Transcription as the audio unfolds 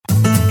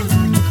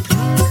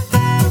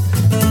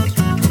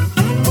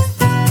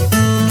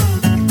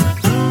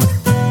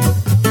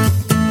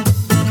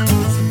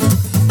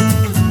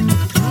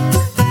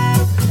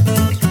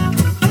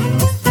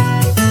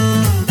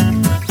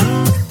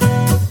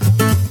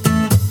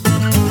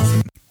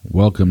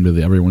welcome to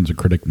the Everyone's a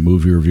Critic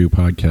movie review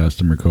podcast.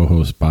 I'm your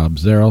co-host, Bob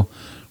Zarrell.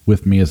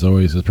 With me, as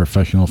always, is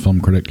professional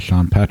film critic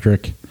Sean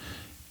Patrick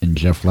and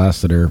Jeff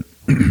Lasseter.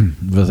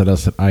 Visit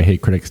us at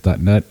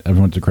ihatecritics.net,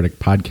 Everyone's a Critic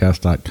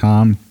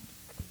podcast.com.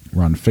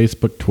 We're on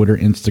Facebook, Twitter,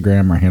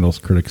 Instagram. Our handle's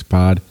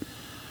CriticsPod.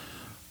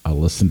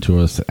 Listen to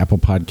us at Apple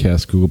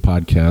Podcasts, Google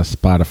Podcasts,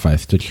 Spotify,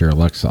 Stitcher,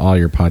 Alexa, all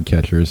your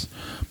podcatchers.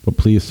 But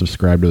please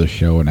subscribe to the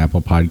show on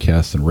Apple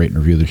Podcasts and rate and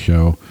review the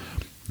show.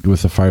 Give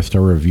us a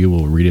 5-star review.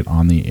 We'll read it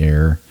on the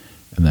air.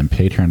 And then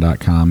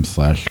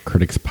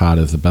patreon.com/criticspod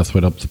is the best way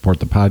to help support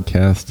the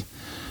podcast.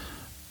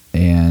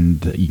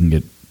 And you can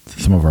get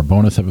some of our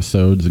bonus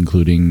episodes,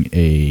 including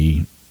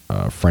a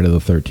Friday the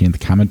 13th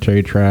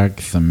commentary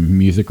track, some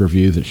music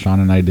reviews that Sean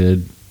and I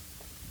did,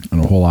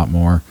 and a whole lot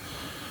more.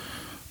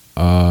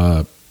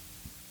 And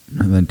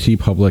then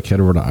TeePublic, head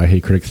over to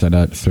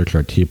ihatecritics.net, search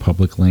our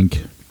TeePublic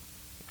link,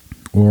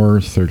 or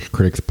search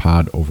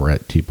CriticsPod over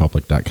at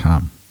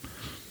teepublic.com.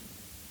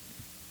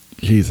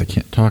 Jeez, I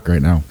can't talk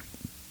right now.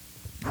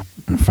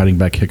 I'm fighting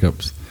back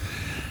hiccups.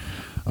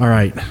 All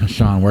right,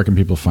 Sean, where can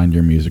people find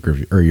your music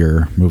review or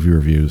your movie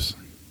reviews?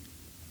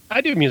 I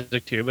do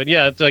music too, but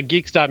yeah, it's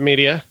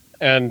geeks.media,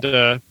 and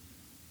the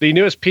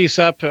newest piece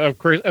up of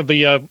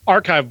the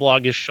archive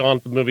blog is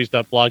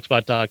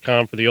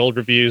seanthemovies.blogspot.com for the old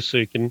reviews, so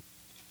you can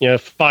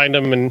find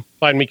them and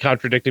find me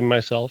contradicting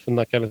myself and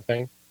that kind of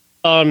thing.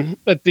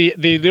 But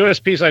the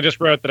newest piece I just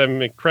wrote that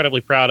I'm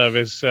incredibly proud of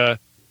is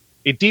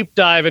a deep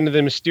dive into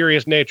the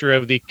mysterious nature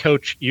of the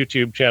Coach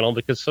YouTube channel,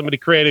 because somebody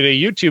created a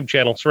YouTube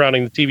channel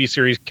surrounding the TV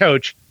series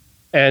Coach.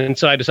 And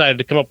so I decided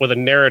to come up with a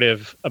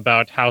narrative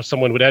about how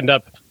someone would end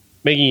up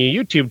making a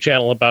YouTube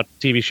channel about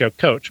the TV show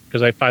Coach,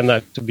 because I find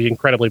that to be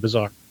incredibly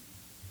bizarre.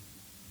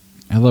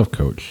 I love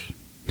Coach.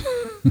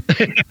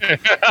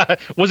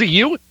 Was it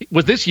you?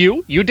 Was this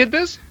you? You did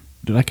this?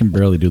 Dude, I can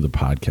barely do the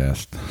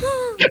podcast.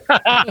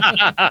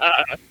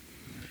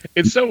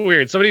 It's so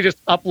weird. Somebody just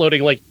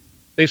uploading,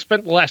 they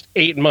spent the last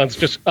 8 months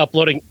just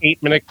uploading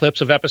 8-minute clips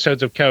of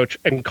episodes of Coach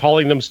and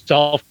calling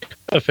themselves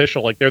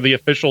official, like they're the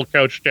official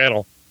Coach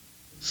channel.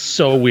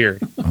 So weird.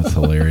 That's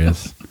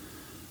hilarious.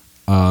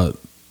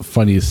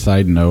 Funny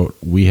side note,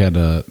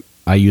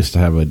 I used to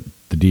have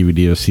the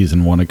DVD of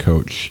season 1 of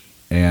Coach,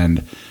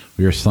 and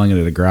we were selling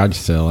it at a garage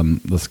sale, and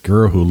this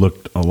girl who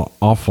looked an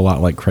awful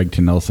lot like Craig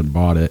T. Nelson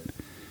bought it,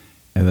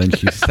 and then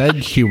she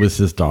said she was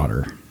his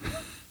daughter.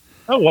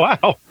 Oh,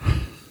 wow.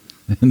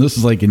 And this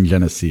is in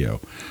Geneseo.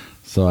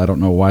 So I don't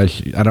know why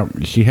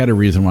she had a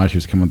reason why she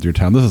was coming through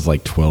town. This is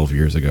 12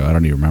 years ago. I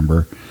don't even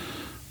remember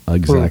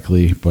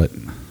exactly, but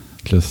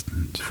just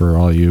for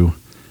all you,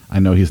 I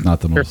know he's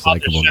not the most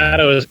likable guy.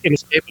 Shadow is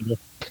inescapable.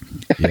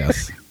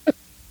 Yes.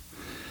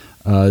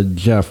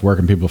 Jeff, where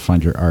can people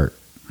find your art?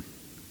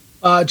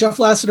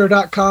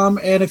 JeffLassiter.com.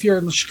 And if you're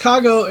in the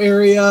Chicago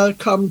area,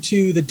 come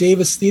to the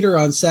Davis Theater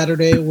on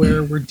Saturday,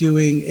 where we're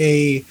doing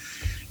a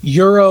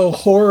Euro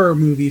horror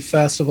movie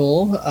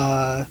festival.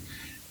 I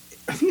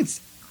think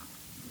it's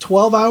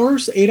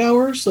 8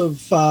 hours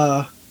of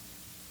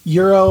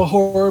Euro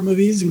horror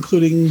movies,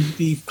 including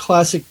the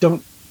classic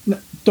Don't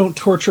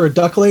Torture a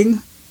Duckling,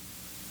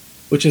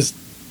 which is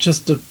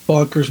just a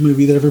bonkers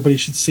movie that everybody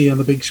should see on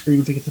the big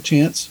screen if they get the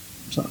chance.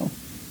 So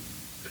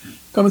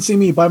come and see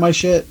me, buy my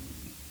shit.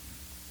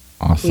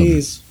 Awesome.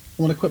 Please.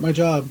 I want to quit my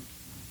job.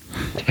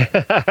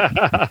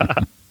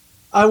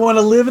 I want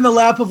to live in the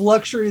lap of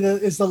luxury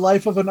that is the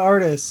life of an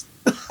artist.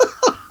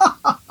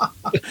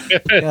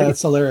 Yeah,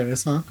 it's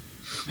hilarious, huh?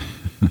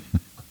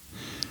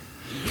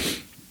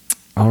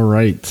 All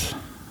right.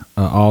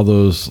 All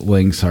those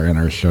links are in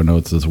our show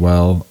notes as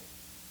well.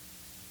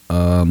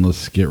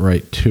 Let's get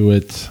right to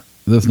it.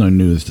 There's no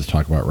news to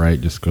talk about,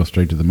 right? Just go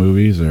straight to the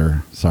movies,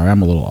 or sorry,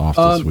 I'm a little off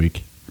this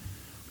week.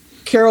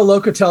 Carol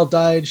Locatel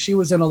died. She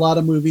was in a lot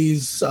of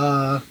movies.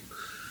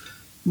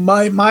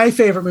 My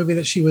favorite movie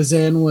that she was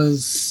in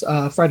was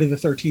Friday the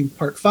 13th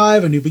Part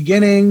 5, A New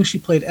Beginning. She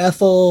played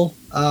Ethel.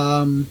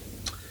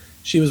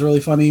 She was really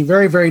funny.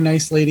 Very, very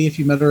nice lady if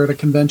you met her at a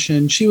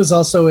convention. She was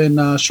also in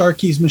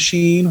Sharky's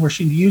Machine, where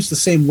she used the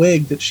same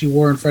wig that she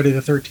wore in Friday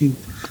the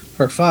 13th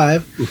Part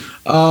 5.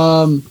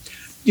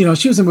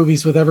 She was in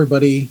movies with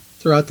everybody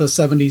throughout the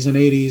 70s and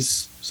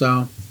 80s.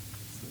 So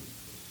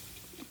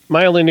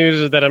my only news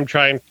is that I'm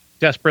trying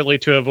desperately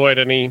to avoid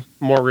any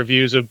more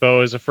reviews of Beau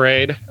is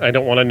Afraid. I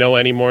don't want to know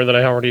any more than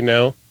I already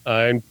know.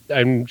 I'm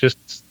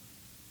just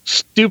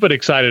stupid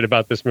excited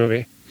about this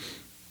movie.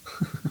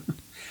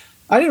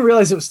 I didn't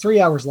realize it was 3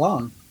 hours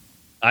long.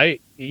 I'll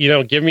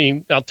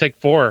take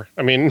 4.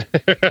 I mean,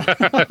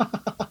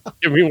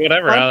 give me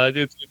whatever.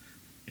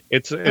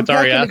 It's I'm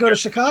already going to go to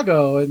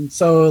Chicago. And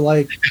so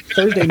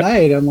Thursday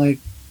night, I'm like,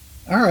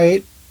 all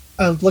right.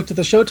 I looked at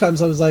the show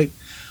times. I was like,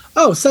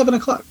 oh, 7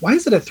 o'clock. Why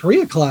is it at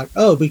 3 o'clock?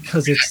 Oh,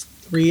 because it's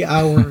 3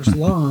 hours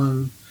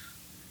long.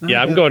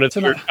 Yeah, I'm going to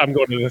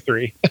the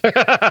 3.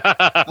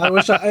 I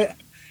wish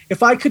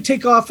if I could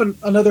take off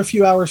another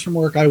few hours from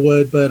work, I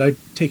would, but I've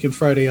taken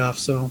Friday off,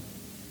 so.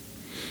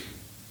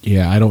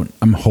 Yeah,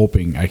 I'm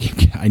hoping I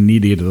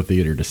need to get to the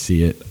theater to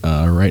see it.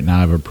 Right now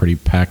I have a pretty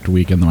packed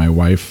weekend. My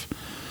wife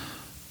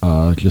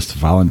just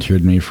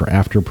volunteered me for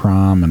after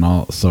prom and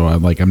all. So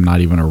I'm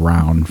not even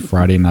around.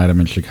 Friday night I'm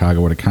in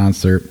Chicago at a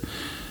concert,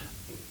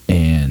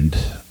 and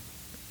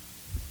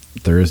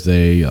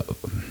Thursday, I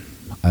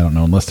don't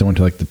know, unless I went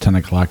to the 10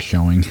 o'clock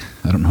showing.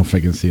 I don't know if I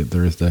can see it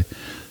Thursday.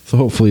 So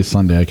hopefully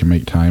Sunday I can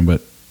make time,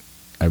 but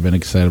I've been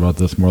excited about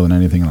this more than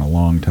anything in a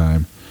long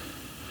time.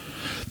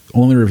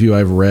 Only review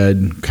I've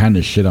read kind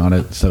of shit on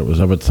it, said it was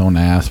up its own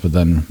ass, but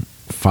then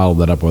followed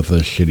that up with a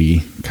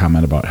shitty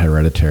comment about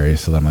Hereditary.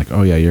 So I'm like,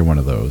 oh yeah, you're one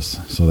of those.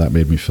 So that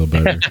made me feel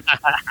better.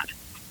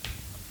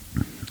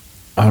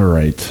 All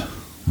right.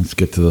 Let's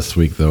get to this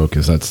week, though,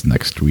 because that's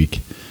next week.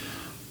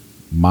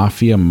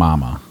 Mafia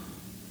Mama.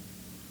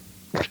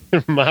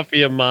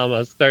 Mafia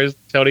Mama stars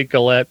Toni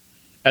Collette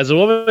as a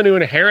woman who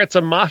inherits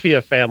a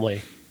mafia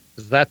family.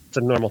 Because that's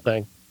a normal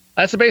thing.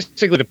 That's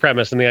basically the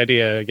premise and the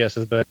idea, I guess,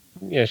 is that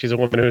she's a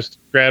woman whose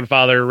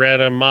grandfather ran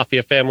a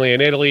mafia family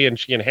in Italy, and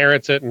she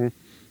inherits it, and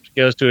she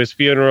goes to his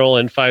funeral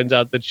and finds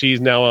out that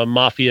she's now a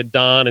mafia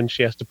don, and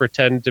she has to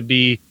pretend to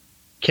be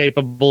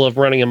capable of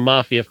running a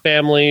mafia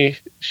family.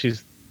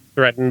 She's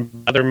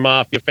threatened by other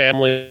mafia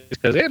families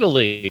because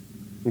Italy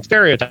and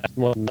stereotypes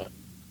and whatnot.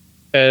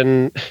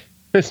 And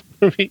this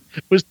movie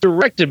was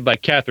directed by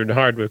Catherine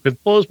Hardwicke,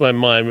 which blows my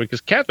mind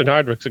because Catherine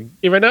Hardwicke's,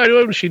 even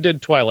though she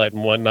did Twilight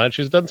and whatnot,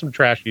 she's done some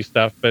trashy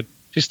stuff, but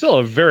she's still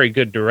a very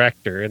good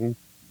director. And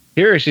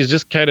here she's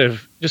just kind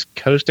of just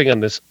coasting on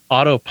this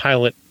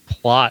autopilot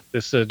plot,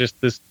 this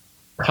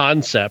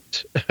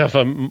concept of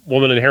a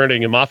woman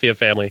inheriting a mafia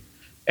family.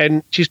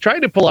 And she's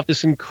trying to pull off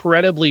this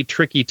incredibly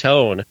tricky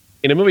tone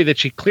in a movie that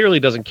she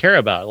clearly doesn't care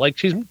about.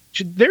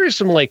 There is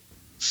some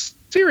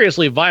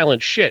seriously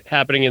violent shit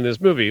happening in this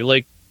movie.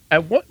 One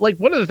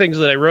of the things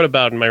that I wrote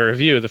about in my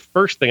review, the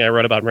first thing I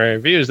wrote about in my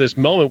review is this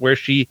moment where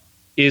she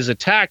is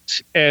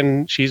attacked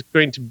and she's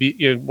going to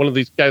be, one of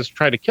these guys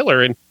trying to kill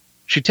her, and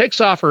she takes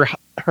off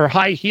her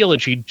high heel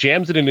and she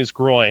jams it in his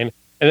groin,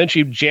 and then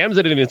she jams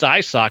it in his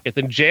eye socket,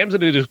 then jams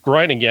it in his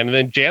groin again, and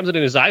then jams it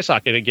in his eye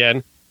socket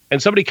again.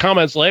 And somebody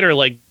comments later,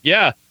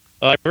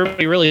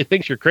 everybody really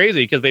thinks you're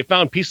crazy because they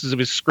found pieces of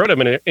his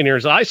scrotum in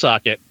his eye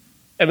socket.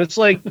 And it's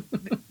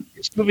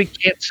this movie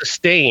can't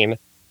sustain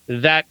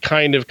that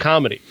kind of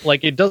comedy.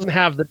 It doesn't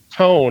have the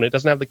tone, it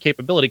doesn't have the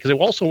capability, because it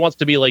also wants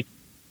to be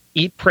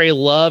Eat, Pray,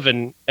 Love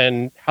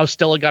and How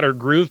Stella Got Her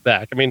Groove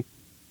Back. I mean,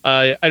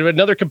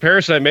 another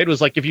comparison I made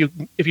was if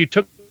you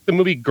took the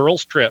movie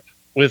Girls Trip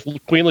with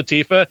Queen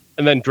Latifah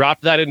and then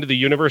dropped that into the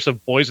universe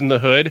of Boys in the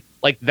Hood,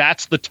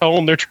 that's the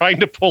tone they're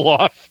trying to pull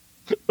off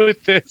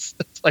with this.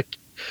 It's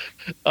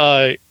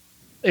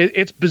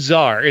it's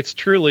bizarre. It's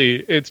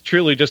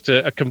truly just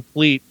a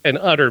complete and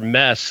utter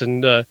mess.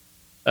 And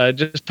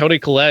just Toni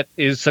Collette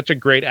is such a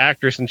great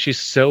actress, and she's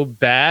so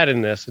bad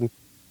in this. And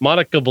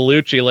Monica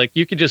Bellucci,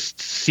 you could just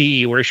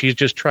see where she's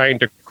just trying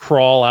to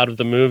crawl out of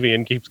the movie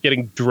and keeps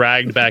getting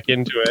dragged back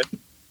into it.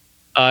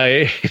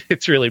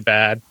 It's really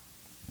bad.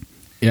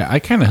 Yeah, I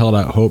kind of held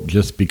out hope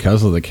just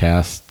because of the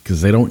cast,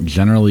 because they don't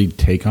generally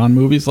take on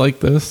movies like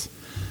this.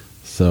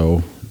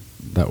 So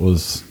that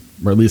was,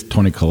 or at least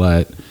Toni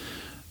Collette.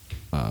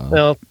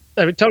 Well,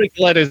 I mean, Toni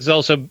Collette has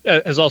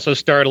also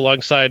starred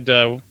alongside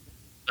that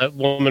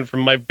woman from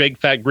My Big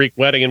Fat Greek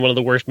Wedding in one of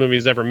the worst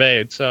movies ever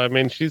made. So I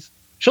mean,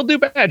 she'll do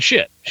bad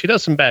shit. She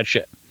does some bad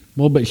shit.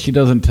 Well, but she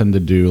doesn't tend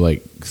to do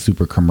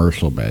super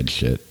commercial bad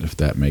shit, if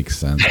that makes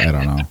sense. I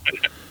don't know.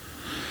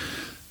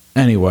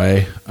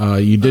 Anyway,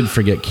 you did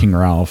forget King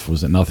Ralph.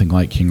 Was it nothing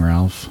like King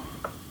Ralph?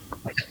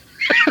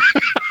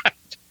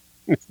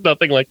 It's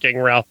nothing like King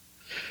Ralph.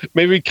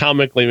 Maybe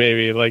comically,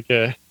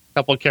 a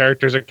couple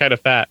characters are kind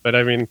of fat, but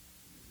I mean,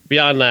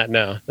 beyond that,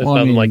 no. It's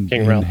nothing like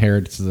King Ralph.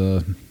 Inherits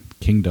the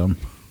kingdom.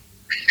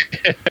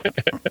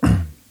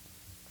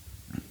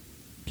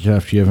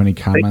 Jeff, do you have any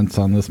comments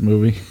on this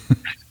movie?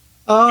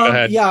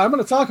 Yeah, I'm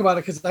going to talk about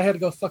it because I had to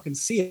go fucking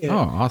see it. Oh,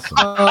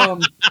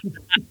 awesome.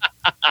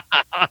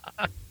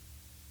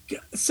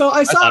 So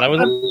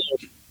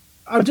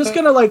I'm just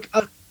going to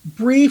a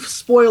brief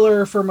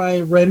spoiler for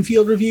my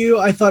Renfield review.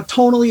 I thought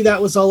tonally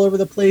that was all over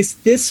the place.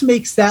 This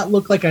makes that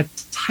look like a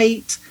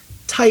tight,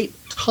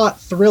 taut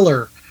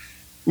thriller.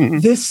 Mm-hmm.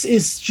 This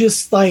is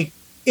just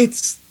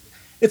it's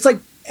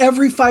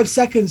every 5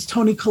 seconds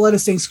Toni Collette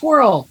is saying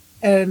squirrel,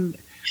 and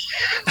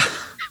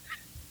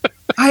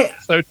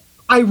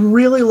I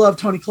really love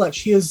Toni Collette.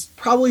 She is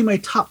probably my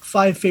top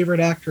 5 favorite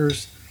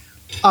actors.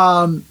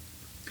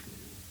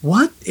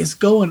 What is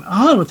going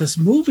on with this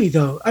movie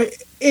though?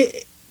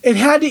 It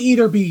had to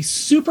either be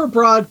super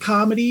broad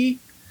comedy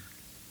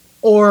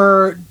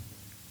or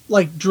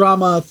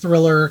drama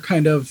thriller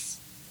kind of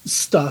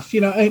stuff.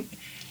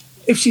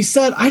 If she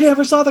said, I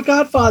never saw The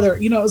Godfather,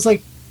 it was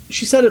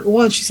she said it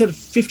once, she said it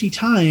 50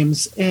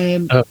 times.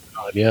 And oh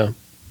God, yeah.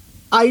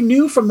 I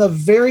knew from the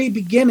very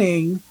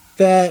beginning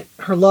that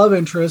her love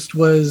interest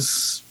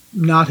was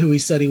not who he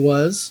said he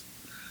was.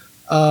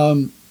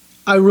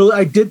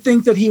 I did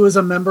think that he was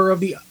a member of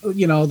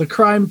the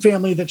crime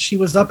family that she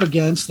was up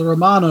against, the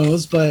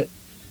Romanos, but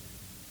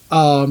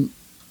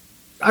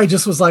I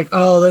just was like,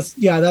 oh,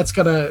 that's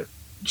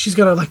she's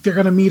gonna like they're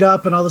gonna meet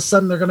up, and all of a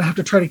sudden they're gonna have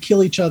to try to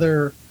kill each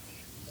other,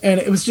 and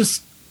it was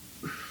just.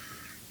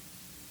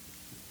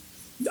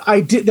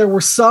 There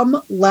were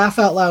some laugh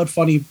out loud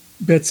funny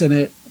bits in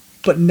it,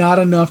 but not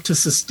enough to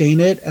sustain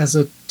it as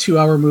a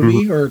 2-hour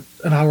movie or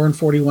an hour and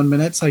 41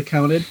 minutes. I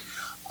counted.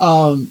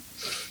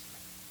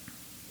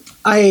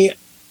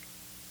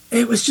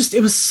 It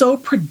was so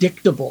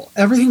predictable.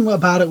 Everything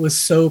about it was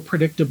so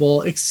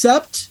predictable,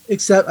 except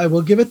I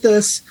will give it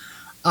this.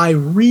 I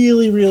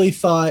really, really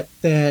thought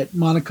that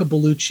Monica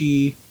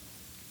Bellucci,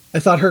 I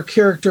thought her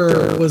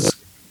character was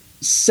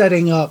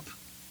setting up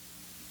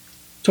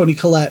Toni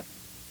Collette,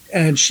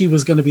 and she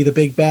was going to be the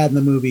big bad in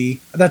the movie.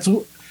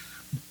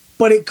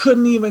 But it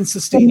couldn't even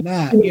sustain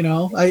that, you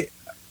know.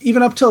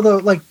 Even up till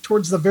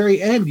towards the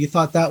very end, you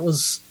thought that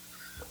was,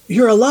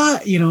 you're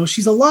alive, you know,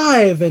 she's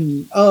alive,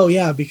 and oh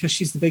yeah, because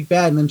she's the big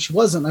bad, and then she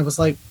wasn't. I was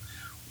like,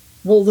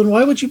 well, then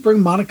why would you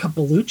bring Monica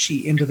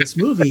Bellucci into this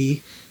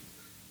movie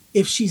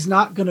if she's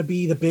not going to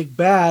be the big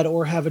bad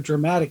or have a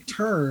dramatic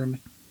turn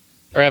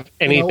or have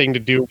anything to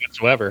do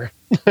whatsoever?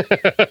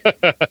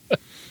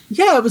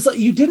 Yeah, it was like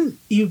you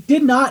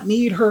did not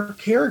need her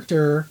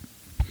character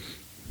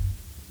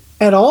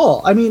at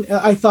all. I mean,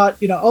 I thought,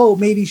 you know, oh,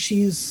 maybe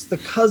she's the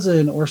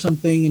cousin or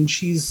something, and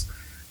she's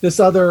this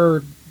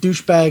other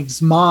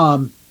douchebag's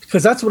mom,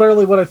 because that's what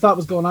I thought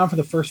was going on for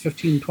the first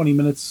 15, 20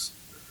 minutes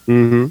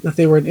that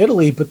they were in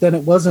Italy, but then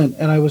it wasn't,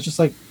 and I was just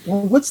like,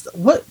 well,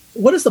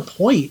 what is the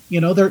point?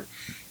 You know,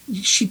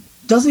 she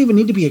doesn't even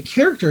need to be a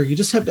character. You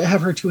just have to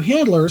have her two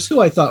handlers, who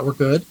I thought were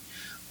good,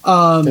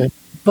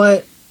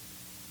 but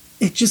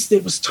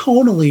it was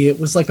tonally, it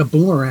was like a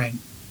boomerang.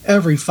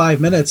 Every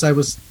 5 minutes, I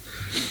was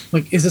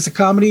like, is this a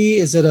comedy?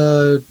 Is it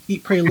a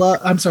Eat, Pray,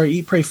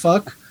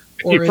 Fuck?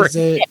 Or is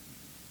it...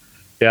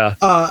 Yeah.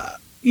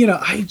 You know,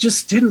 I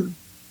just didn't...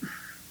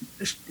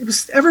 It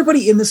was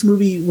everybody in this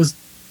movie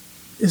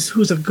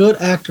who's a good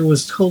actor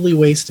was totally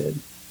wasted.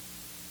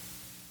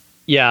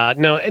 Yeah,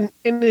 no, and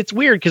it's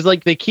weird because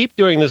like they keep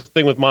doing this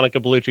thing with Monica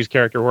Bellucci's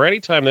character where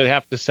anytime they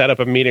have to set up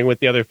a meeting with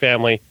the other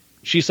family,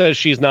 she says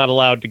she's not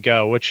allowed to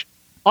go, which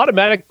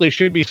automatically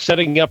should be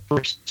setting up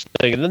for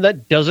something, and then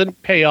that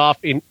doesn't pay off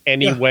in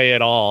any way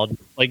at all.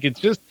 Like it's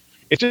just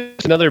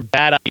another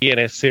bad idea in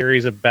a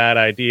series of bad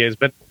ideas.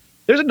 But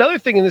there's another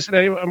thing in this, and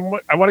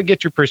I want to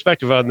get your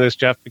perspective on this,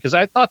 Jeff, because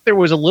I thought there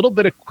was a little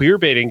bit of queer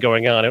baiting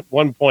going on at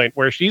one point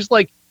where she's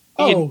like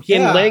laying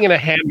in a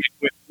hammock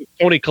with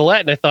Toni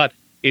Collette, and I thought,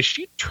 is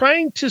she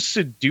trying to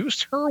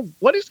seduce her?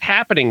 What is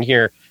happening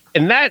here?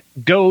 And that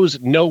goes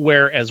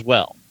nowhere as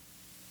well.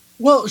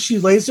 Well, she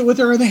lays it with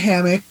her in the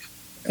hammock,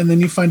 and then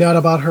you find out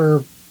about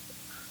her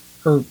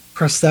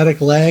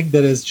prosthetic leg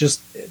that is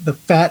just, the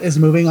fat is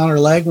moving on her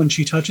leg when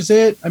she touches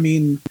it. I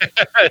mean,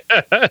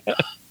 I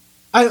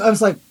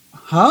was like,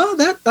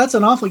 huh? That's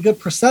an awfully good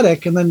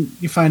prosthetic. And then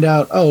you find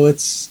out, oh,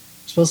 it's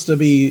supposed to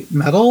be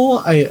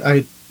metal.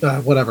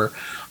 Whatever.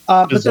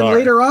 But then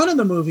later on in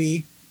the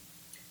movie,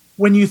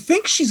 when you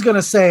think she's going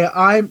to say,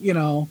 I'm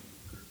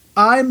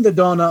the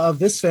Donna of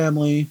this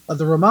family, of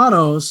the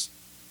Romanos,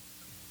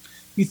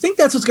 you think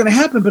that's what's going to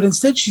happen, but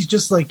instead she's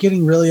just like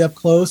getting really up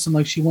close and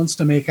like she wants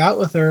to make out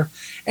with her.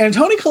 And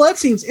Toni Collette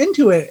seems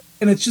into it,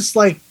 and it's just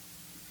like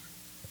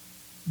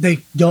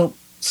they don't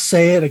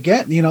say it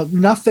again. You know,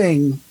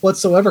 nothing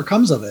whatsoever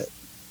comes of it.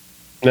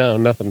 No,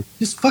 nothing.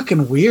 Just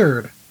fucking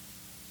weird.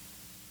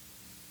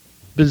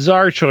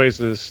 Bizarre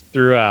choices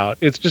throughout.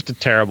 It's just a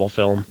terrible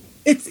film.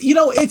 It's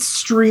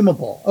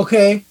streamable,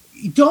 okay?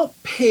 You don't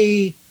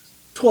pay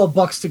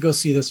 $12 to go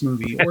see this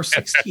movie, or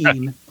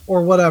 16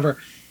 or whatever.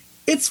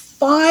 It's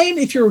fine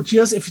if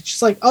it's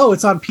just like, oh,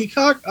 it's on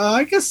Peacock.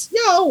 I guess,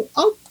 yeah,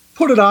 I'll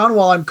put it on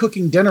while I'm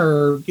cooking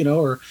dinner,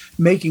 or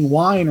making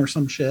wine or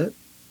some shit.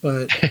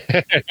 But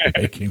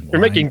you're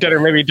making dinner.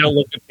 Maybe don't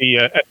look at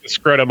the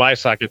scrotum eye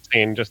socket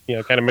scene. Just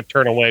kind of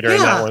maternal way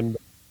during that one.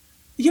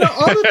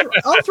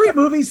 All three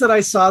movies that I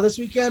saw this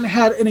weekend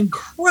had an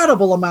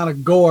incredible amount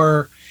of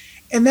gore,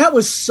 and that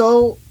was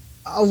so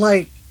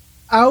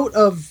out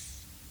of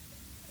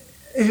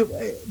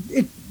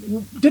it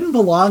didn't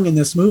belong in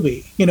this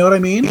movie. You know what I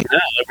mean? Yeah,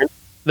 I mean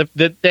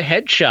the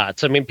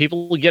headshots. I mean,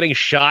 people getting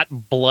shot,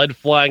 blood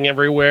flying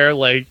everywhere.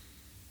 Like,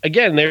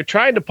 again, they're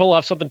trying to pull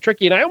off something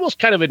tricky, and I almost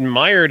kind of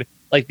admired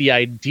the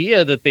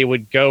idea that they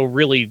would go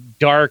really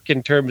dark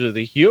in terms of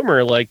the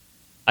humor. Like,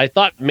 I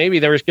thought maybe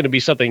there was going to be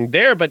something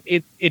there, but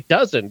it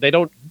doesn't. They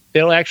don't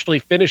actually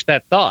finish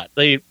that thought.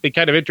 They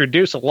kind of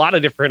introduce a lot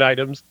of different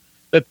items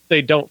that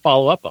they don't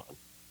follow up on.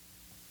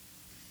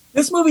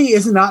 This movie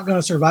is not going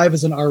to survive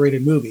as an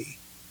R-rated movie.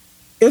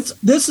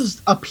 This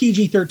is a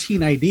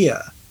PG-13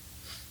 idea,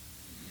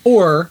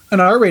 or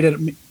an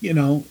R-rated,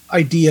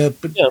 idea,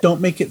 but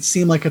don't make it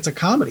seem like it's a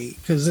comedy,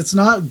 because it's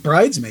not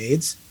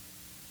Bridesmaids.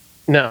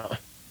 No,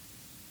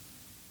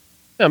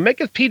 make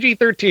a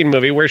PG-13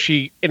 movie where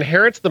she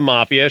inherits the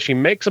mafia. She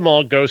makes them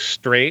all go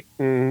straight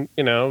and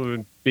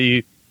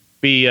be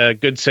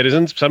good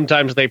citizens.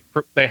 Sometimes they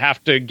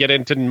have to get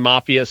into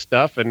mafia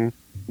stuff and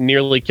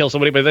nearly kill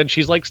somebody, but then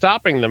she's like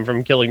stopping them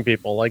from killing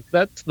people. Like,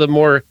 that's the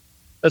more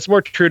that's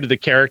more true to the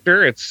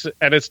character.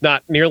 It's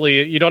not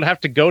nearly, you don't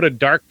have to go to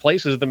dark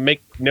places that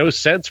make no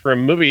sense for a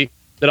movie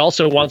that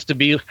also wants to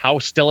be how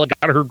Stella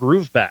got her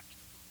groove back.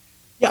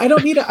 Yeah, I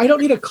don't need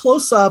a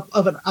close up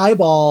of an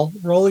eyeball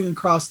rolling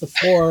across the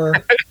floor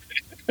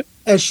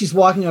as she's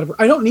walking out of.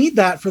 I don't need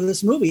that for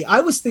this movie.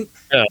 I was thinking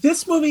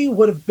this movie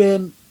would have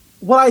been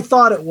what I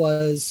thought it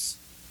was,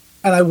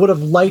 and I would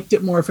have liked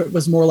it more if it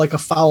was more like a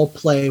foul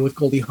play with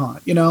Goldie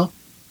Hawn. You know,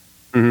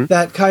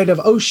 that kind of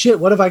oh shit,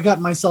 what have I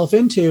gotten myself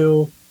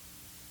into?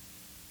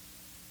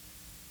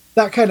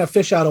 That kind of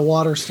fish out of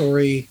water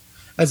story,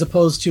 as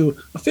opposed to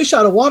a fish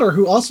out of water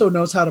who also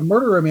knows how to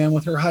murder a man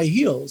with her high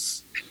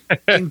heels.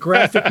 In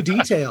graphic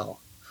detail.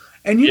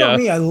 And you know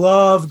me, I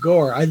love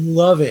gore. I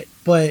love it,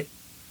 but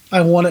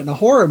I want it in a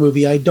horror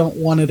movie. I don't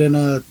want it in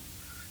a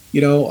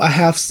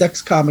half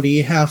sex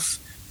comedy, half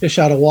fish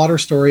out of water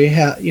story.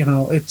 It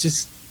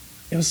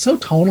was so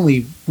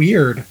tonally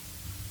weird.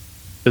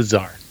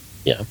 Bizarre.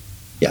 Yeah.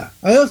 Yeah.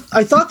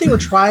 I thought they were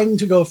trying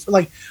to go for,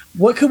 like,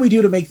 what could we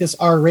do to make this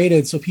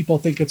R-rated so people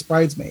think it's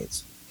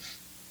Bridesmaids?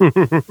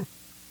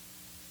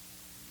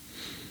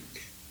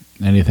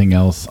 Anything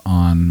else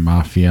on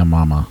Mafia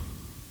Mama?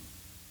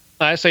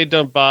 I say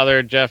don't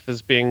bother. Jeff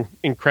is being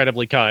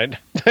incredibly kind.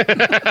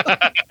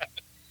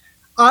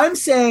 I'm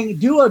saying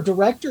do a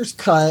director's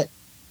cut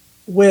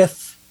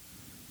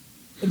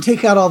and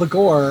take out all the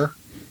gore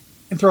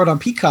and throw it on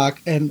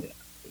Peacock, and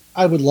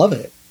I would love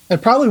it. I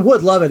probably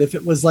would love it if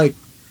it was like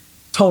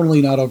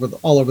totally not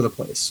all over the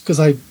place, because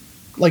I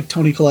like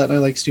Toni Collette and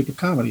I like stupid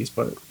comedies,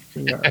 but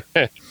here we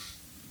are.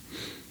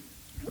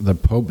 The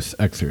Pope's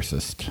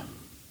Exorcist.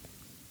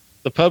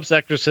 The Pope's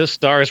Exorcist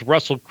stars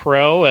Russell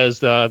Crowe as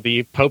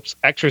the Pope's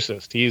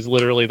Exorcist. He's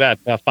literally that.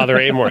 Father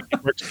Amor. He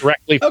works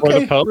directly for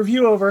the Pope.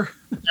 Review over.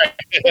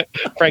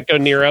 Franco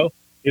Nero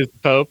is the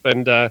Pope,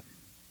 and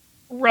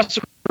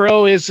Russell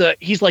Crowe is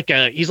he's like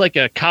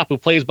a cop who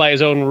plays by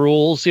his own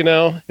rules,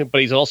 but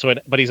he's also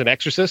he's an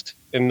exorcist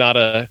and not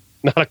a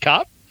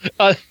cop.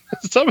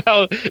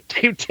 Somehow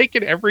they've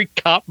taken every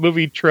cop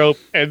movie trope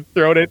and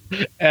thrown it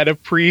at a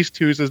priest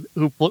who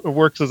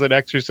works as an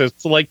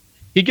exorcist. So like,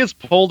 he gets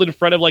pulled in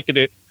front of like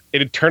an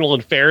internal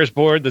affairs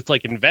board that's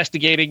like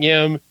investigating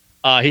him.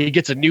 He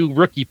gets a new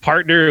rookie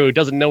partner who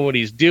doesn't know what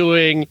he's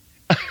doing.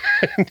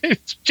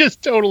 It's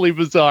just totally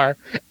bizarre.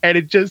 And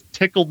it just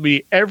tickled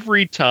me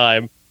every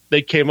time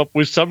they came up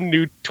with some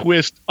new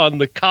twist on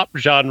the cop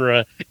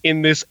genre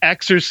in this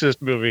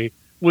Exorcist movie.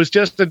 Was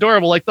just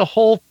adorable. Like, the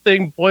whole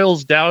thing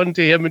boils down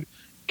to him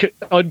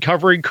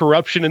uncovering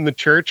corruption in the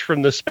church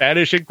from the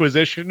Spanish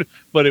Inquisition,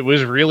 but it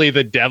was really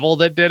the devil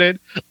that did it.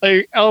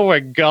 Like, oh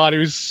my God, it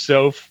was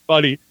so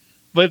funny.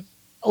 But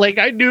like,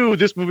 I knew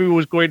this movie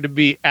was going to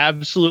be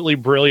absolutely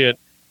brilliant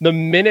the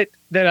minute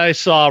that I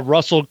saw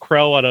Russell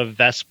Crowe on a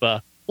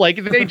Vespa.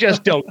 Like, they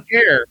just don't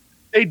care.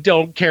 They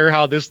don't care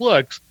how this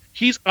looks.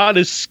 He's on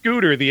a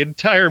scooter the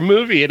entire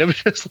movie, and it was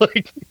just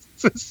like,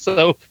 this is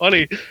so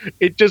funny.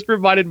 It just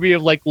reminded me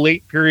of like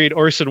late period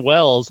Orson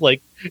Welles.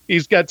 Like,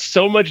 he's got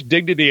so much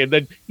dignity, and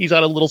then he's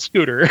on a little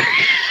scooter.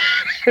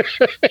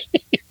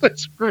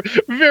 This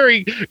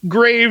very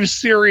grave,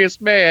 serious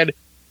man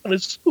on a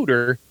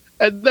scooter,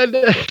 and then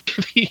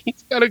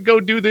he's got to go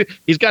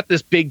he's got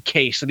this big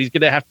case, and he's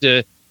going to have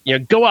to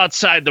go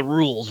outside the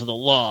rules of the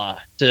law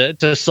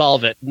to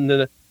solve it, and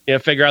then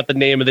figure out the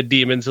name of the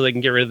demon so they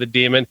can get rid of the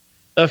demon.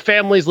 The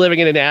family's living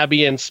in an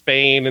abbey in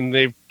Spain, and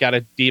they've got a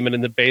demon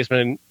in the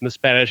basement in the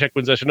Spanish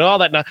Inquisition and all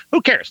that. Now,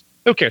 who cares?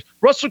 Who cares?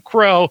 Russell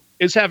Crowe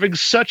is having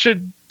such a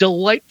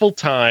delightful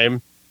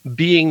time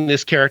being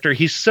this character.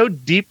 He's so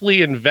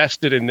deeply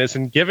invested in this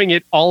and giving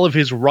it all of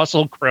his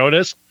Russell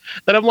Crowe-ness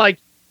that I'm like,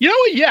 you know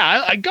what?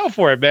 Yeah, I go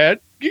for it, man.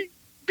 Be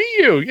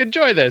you.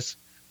 Enjoy this.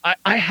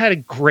 I had a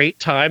great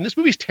time. This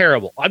movie's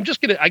terrible. I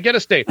gotta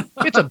state,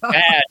 it's a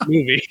bad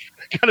movie.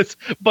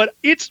 But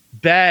it's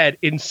bad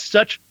in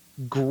such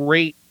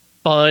great,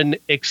 fun,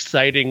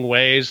 exciting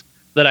ways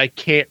that I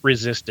can't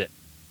resist it.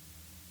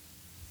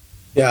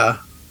 Yeah.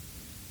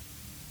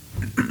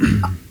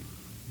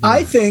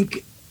 I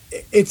think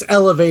it's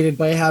elevated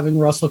by having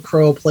Russell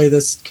Crowe play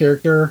this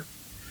character.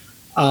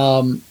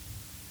 I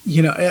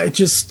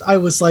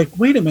was like,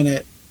 wait a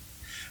minute.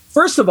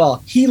 First of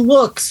all, he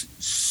looks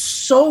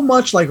so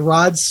much like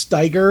Rod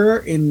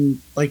Steiger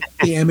in like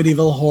the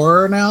Amityville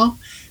Horror now.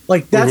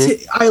 Like, that's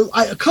it.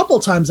 I a couple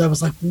times I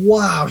was like,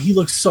 wow, he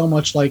looks so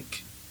much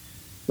like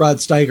Rod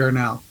Steiger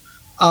now.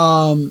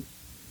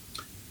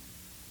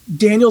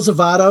 Daniel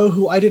Zavato,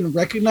 who I didn't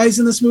recognize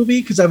in this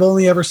movie because I've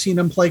only ever seen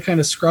him play kind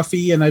of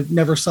scruffy, and I've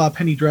never saw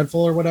Penny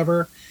Dreadful or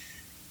whatever.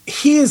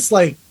 He is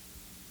like,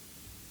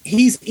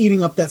 he's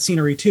eating up that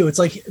scenery too. It's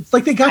like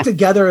they got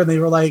together and they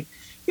were like,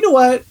 you know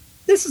what?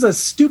 This is a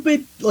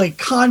stupid, like,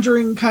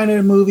 Conjuring kind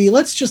of movie.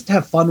 Let's just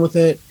have fun with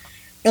it,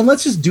 and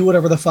let's just do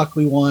whatever the fuck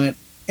we want.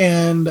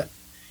 And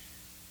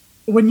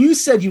when you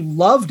said you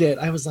loved it,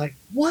 I was like,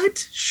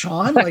 what,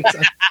 Sean? Like,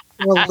 a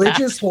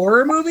religious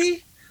horror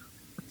movie?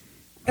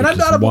 And I'm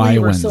not a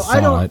believer, so I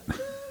don't.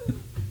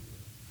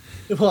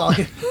 Well,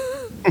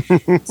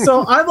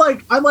 so I'm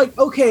like,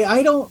 okay,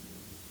 I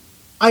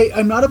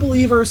I'm not a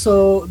believer,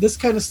 so this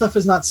kind of stuff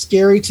is not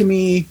scary to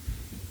me.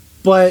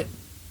 But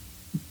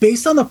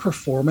based on the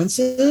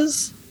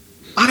performances,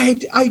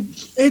 I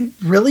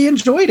really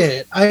enjoyed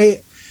it.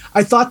 I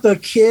thought the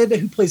kid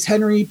who plays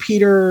Henry,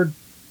 Peter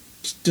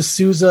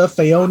D'Souza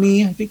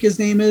Fayoni, I think his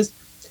name is.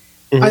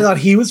 Mm-hmm. I thought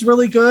he was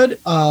really good.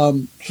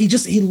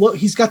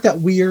 He's got that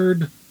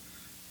weird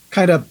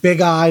kind of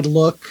big-eyed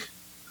look.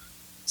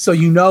 So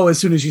as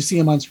soon as you see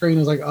him on screen,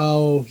 it's like,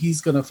 oh,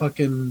 he's gonna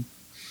fucking.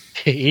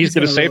 He's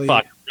gonna say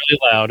fuck really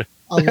loud.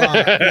 A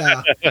lot,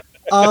 yeah.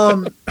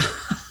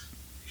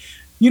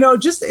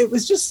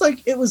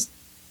 It was.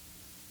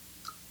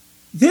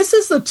 This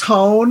is the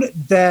tone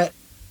that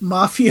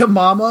Mafia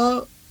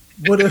Mama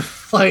would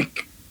have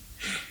like.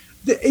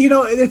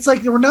 It's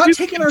like we're not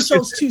taking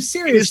ourselves too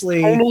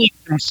seriously. It's totally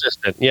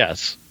consistent.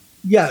 Yes.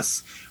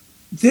 Yes.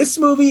 This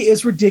movie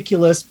is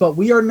ridiculous, but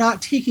we are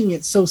not taking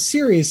it so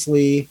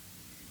seriously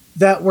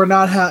that we're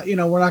not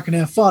we're not going to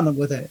have fun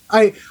with it.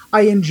 I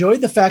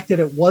enjoyed the fact that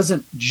it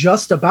wasn't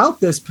just about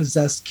this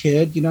possessed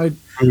kid.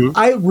 Mm-hmm.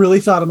 I really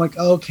thought, I'm like,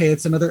 okay,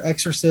 it's another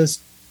Exorcist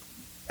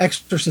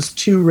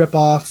 2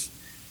 ripoff,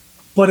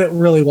 but it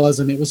really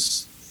wasn't. It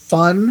was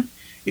fun.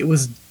 It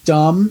was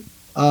dumb.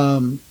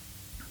 The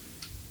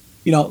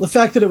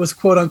fact that it was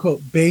quote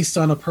unquote based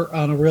on a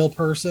real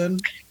person.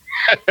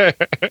 I'm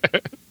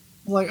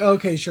like,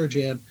 okay, sure,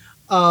 Jan.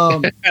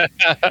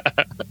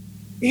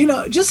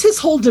 Just his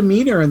whole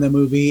demeanor in the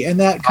movie,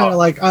 and that kind of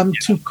like, I'm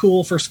too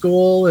cool for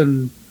school,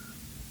 and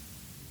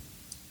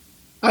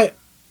I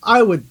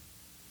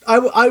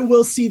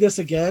will see this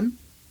again.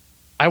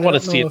 I want to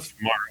see it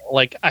tomorrow.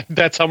 Like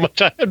that's how much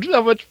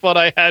fun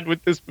I had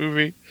with this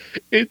movie.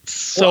 It's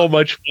so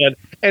much fun,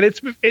 and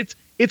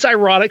it's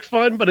ironic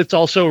fun, but it's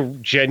also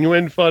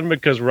genuine fun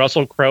because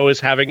Russell Crowe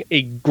is having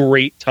a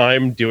great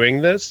time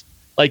doing this.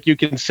 Like you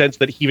can sense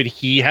that even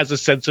he has a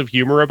sense of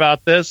humor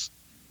about this.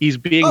 He's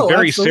being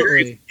very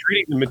serious,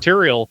 treating the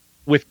material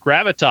with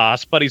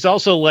gravitas, but he's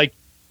also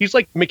he's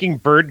making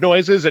bird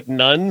noises at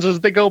nuns as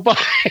they go by,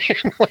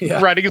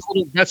 riding his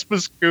little Vespa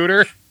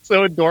scooter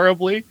so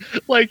adorably.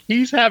 Like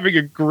he's having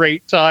a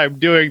great time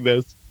doing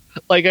this.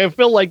 Like I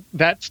feel like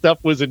that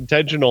stuff was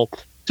intentional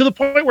to the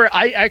point where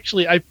I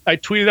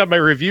tweeted out my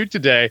review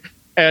today,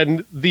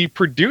 and the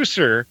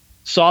producer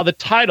saw the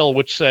title,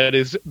 which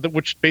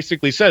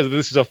basically says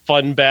this is a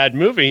fun bad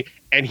movie,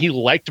 and he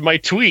liked my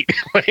tweet.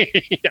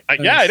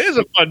 Yeah, it is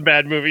a fun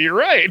bad movie. You're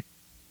right.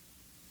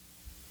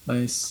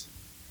 Nice.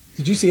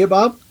 Did you see it,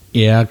 Bob?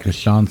 Yeah, because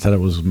Sean said it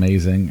was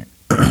amazing.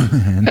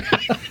 Uh-oh.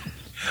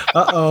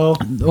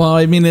 Well,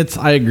 I mean,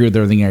 I agree with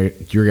everything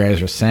you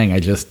guys are saying. I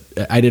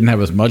didn't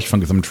have as much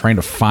fun because I'm trying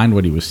to find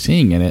what he was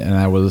seeing in it, and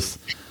I was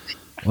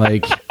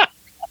like,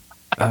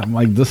 I'm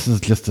like, this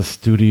is just a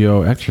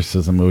studio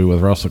exorcism movie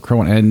with Russell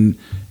Crowe, and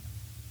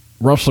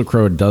Russell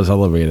Crowe does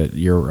elevate it.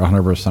 You're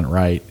 100%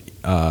 right,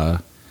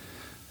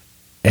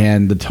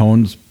 and the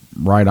tone's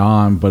right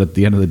on. But at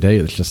the end of the day,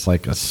 it's just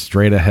like a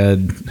straight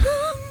ahead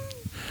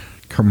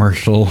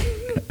commercial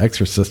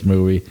Exorcist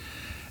movie,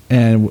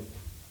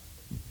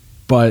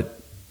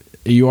 but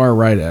you are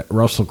right.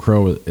 Russell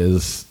Crowe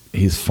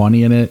he's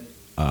funny in it.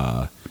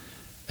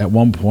 At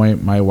one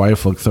point, my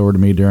wife looks over to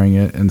me during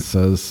it and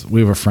says,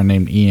 we have a friend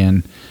named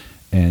Ian,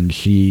 and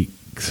she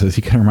says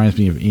he kind of reminds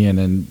me of Ian.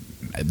 And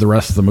the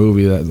rest of the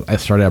movie, that I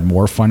started to have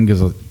more fun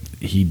because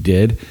he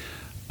did.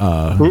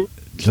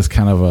 Just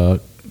kind of a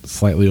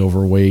slightly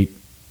overweight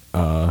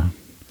guy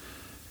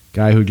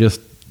who just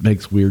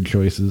makes weird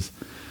choices,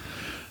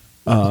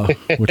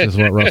 which is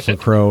what Russell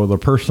Crowe, the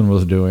person,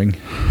 was doing.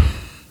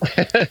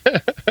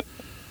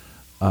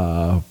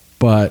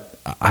 But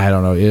I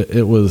don't know.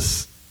 It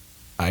was.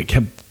 I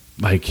kept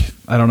I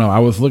don't know. I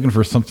was looking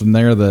for something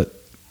there that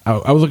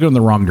I was looking in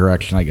the wrong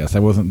direction. I guess I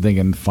wasn't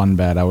thinking fun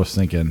bad. I was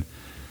thinking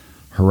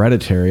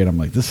Hereditary, and I'm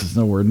like, this is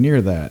nowhere near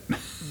that.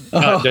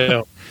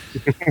 No.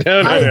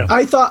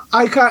 I thought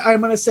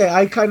I'm gonna say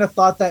I kind of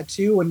thought that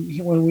too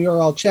when we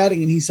were all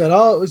chatting, and he said,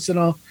 "Oh, it was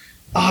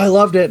I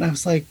loved it," and I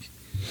was like,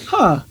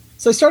 "Huh."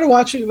 So I started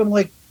watching it, and I'm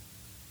like,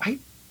 I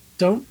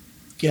don't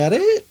get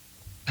it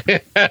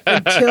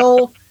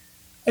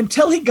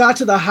until he got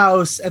to the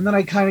house, and then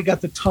I kind of got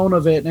the tone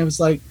of it, and I was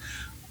like,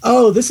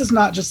 oh, this is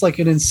not just like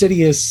an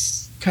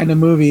Insidious kind of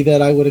movie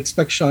that I would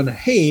expect Sean to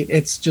hate.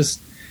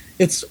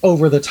 It's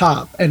over the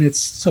top, and it's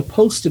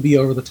supposed to be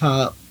over the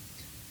top,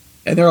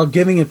 and they're all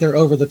giving it their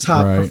over the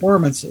top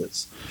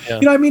performances.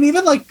 Yeah. I mean,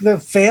 even like the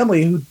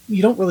family who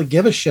you don't really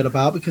give a shit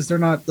about because they're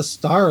not the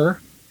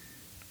star,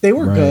 they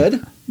were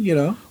good.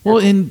 Well,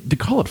 and to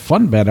call it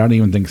fun bad, I don't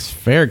even think it's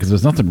fair because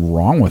there's nothing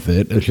wrong with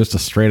it. It's just a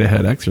straight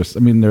ahead Exorcist. I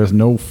mean, there's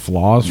no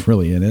flaws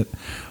really in it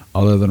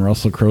other than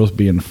Russell Crowe's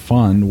being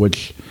fun,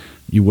 which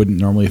you wouldn't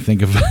normally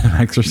think of an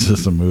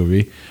exorcism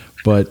movie,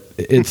 but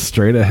it's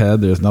straight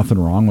ahead. There's nothing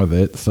wrong with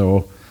it.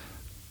 So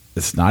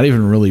it's not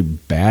even really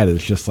bad.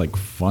 It's just like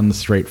fun,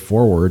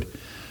 straightforward.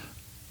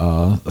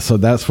 So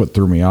that's what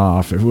threw me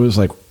off. If it was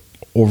like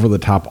over the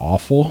top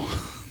awful,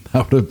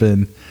 that would have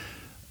been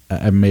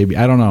maybe,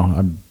 I don't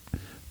know.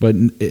 But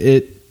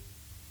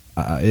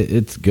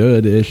it's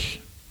good-ish.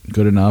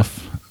 good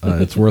enough.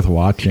 It's worth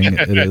watching.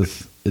 It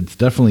is. It's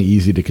definitely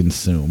easy to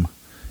consume,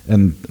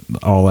 and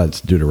all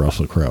that's due to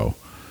Russell Crowe.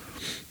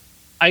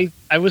 I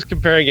was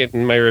comparing it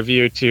in my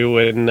review to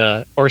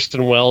when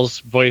Orson Welles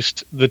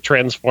voiced the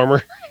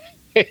Transformer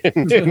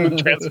in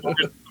the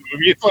Transformers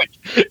movie.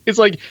 It's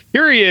like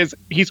here he is.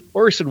 He's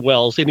Orson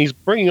Welles, and he's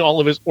bringing all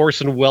of his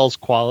Orson Welles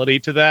quality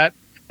to that.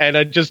 And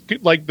I just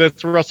like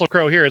this Russell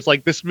Crowe here. It's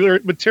like this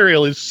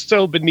material is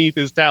so beneath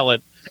his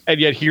talent, and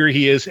yet here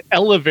he is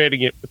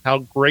elevating it with how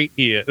great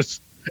he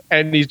is,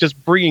 and he's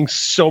just bringing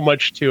so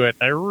much to it.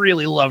 I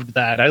really loved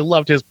that. I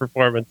loved his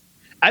performance.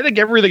 I think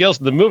everything else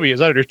in the movie is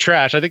utter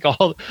trash. I think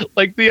all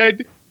like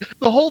the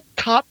whole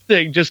cop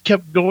thing just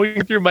kept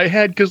going through my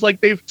head because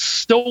like they've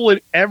stolen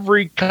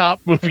every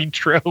cop movie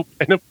trope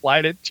and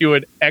applied it to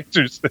an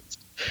Exorcist.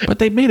 But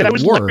they made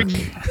it work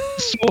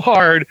so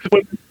hard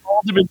when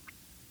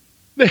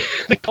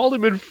they called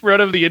him in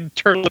front of the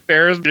Internal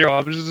Affairs Bureau. I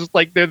was just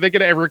like, they're going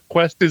to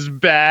request his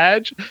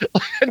badge,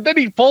 and then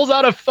he pulls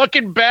out a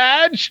fucking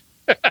badge.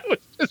 I was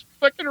just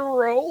fucking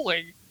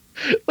rolling.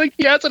 Like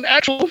he has an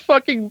actual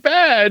fucking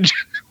badge.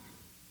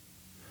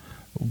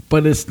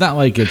 But it's not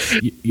like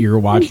you're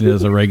watching it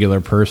as a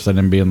regular person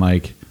and being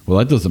like, well,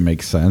 that doesn't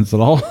make sense at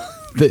all.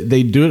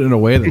 They do it in a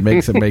way that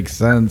makes it make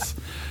sense.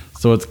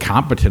 So it's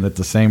competent at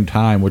the same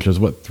time, which is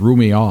what threw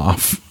me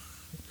off.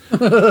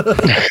 But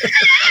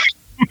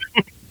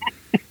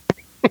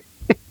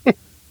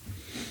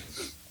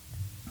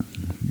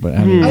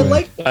anyway. I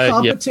like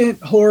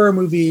competent horror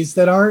movies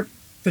that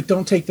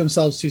don't take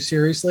themselves too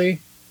seriously.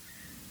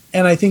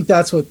 And I think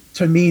that's what,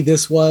 to me,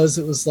 this was.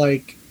 It was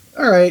like,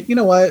 all right, you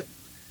know what?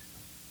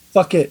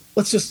 Fuck it.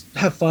 Let's just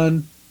have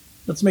fun.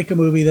 Let's make a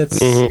movie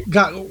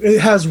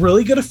it has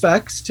really good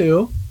effects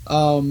too.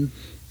 The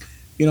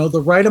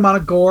right amount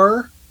of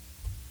gore.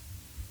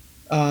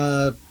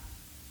 I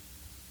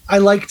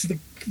liked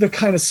the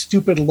kind of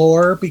stupid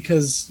lore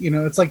because,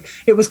 it's like,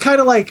 it was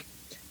kind of like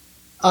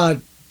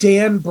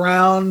Dan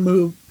Brown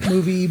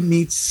movie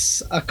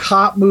meets a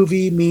cop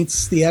movie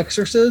meets The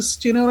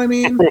Exorcist. You know what I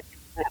mean?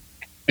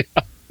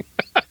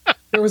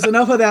 There was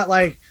enough of that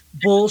like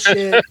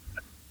bullshit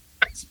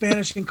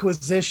Spanish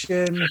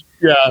Inquisition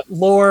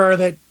lore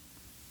that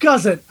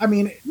doesn't. I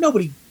mean,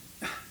 nobody.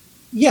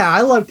 Yeah,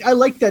 I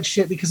like that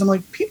shit because I'm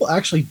like, people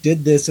actually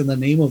did this in the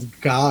name of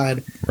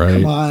God.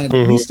 Right. Come on,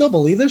 you still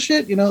believe this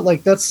shit?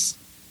 Like that's.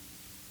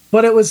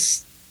 But it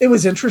was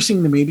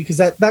interesting to me because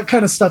that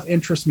kind of stuff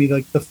interests me.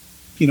 Like the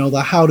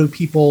how do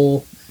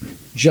people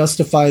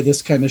justify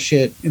this kind of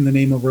shit in the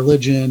name of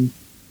religion?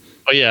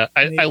 Oh yeah,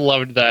 I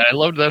loved that. I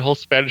loved that whole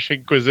Spanish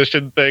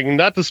Inquisition thing.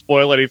 Not to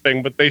spoil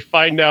anything, but they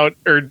find out,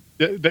 or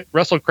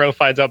Russell Crowe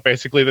finds out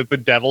basically that the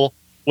devil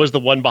was the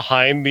one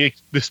behind the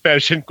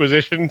Spanish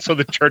Inquisition, so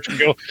the church can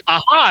go,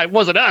 "Aha! It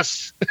wasn't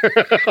us."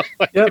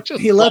 Yep,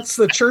 he lets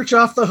the church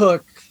off the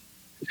hook.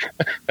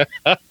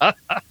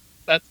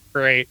 That's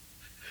great.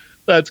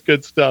 That's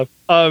good stuff.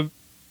 I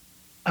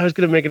was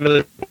gonna make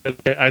another.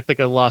 I think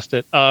I lost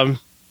it. Damn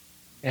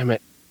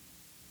it.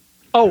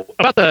 Oh,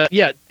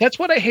 that's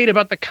what I hate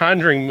about the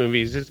Conjuring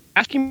movies is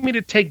asking me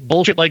to take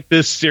bullshit like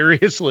this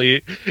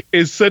seriously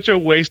is such a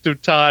waste of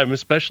time,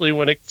 especially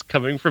when it's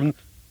coming from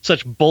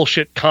such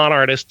bullshit con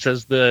artists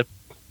as the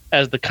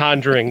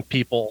Conjuring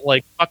people.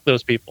 Like, fuck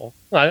those people.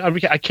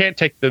 I can't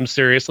take them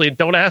seriously.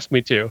 Don't ask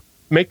me to.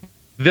 Make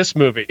this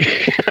movie.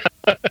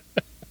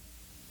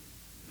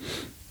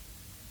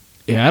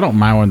 Yeah, I don't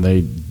mind when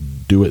they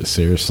do it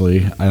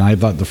seriously. And I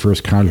thought the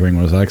first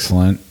Conjuring was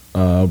excellent.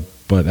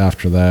 But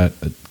after that,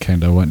 it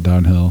kind of went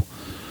downhill.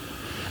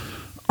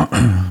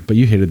 But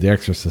you hated The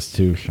Exorcist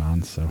too,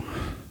 Sean, so.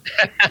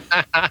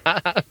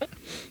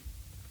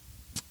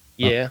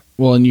 Yeah.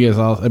 Well, and you guys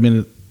all,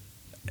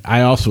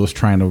 I also was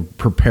trying to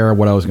prepare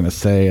what I was going to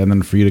say, and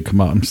then for you to come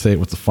out and say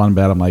what's the fun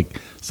bad, I'm like,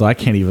 so I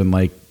can't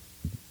even,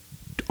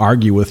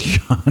 argue with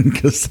Sean,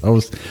 because I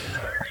was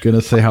going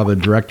to say how the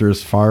director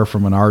is far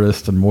from an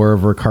artist and more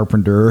of a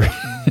carpenter.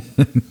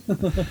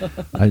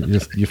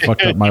 You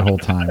fucked up my whole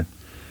time.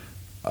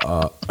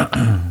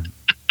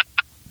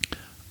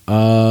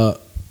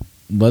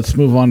 Let's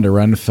move on to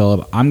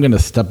Renfield. I'm going to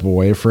step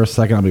away for a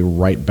second. I'll be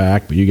right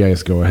back, but you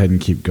guys go ahead and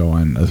keep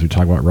going as we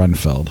talk about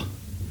Renfield.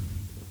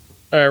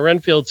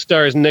 Renfield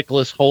stars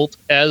Nicholas Hoult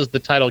as the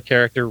title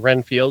character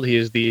Renfield. He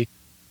is the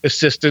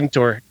assistant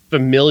or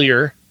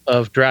familiar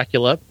of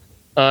Dracula.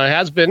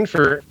 Has been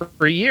for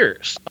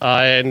years,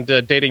 and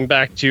dating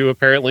back to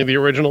apparently the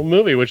original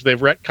movie, which they've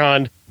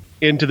retconned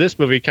into this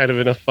movie kind of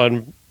in a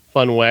fun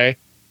way.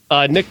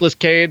 Nicolas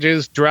Cage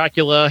is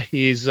Dracula.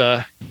 He's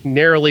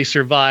narrowly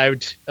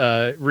survived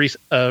a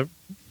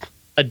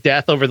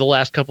death over the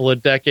last couple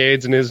of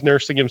decades and is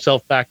nursing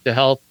himself back to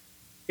health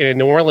in a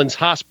New Orleans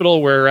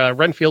hospital where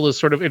Renfield has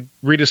sort of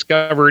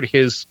rediscovered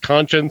his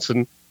conscience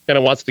and kind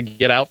of wants to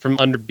get out from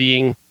under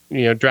being,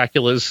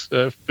 Dracula's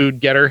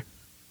food getter.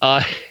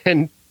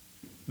 And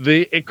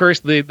of course,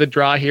 the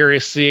draw here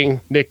is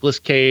seeing Nicolas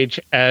Cage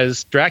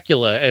as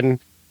Dracula. And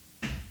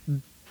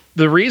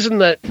the reason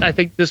that I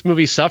think this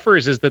movie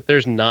suffers is that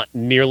there's not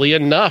nearly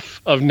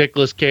enough of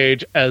Nicolas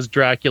Cage as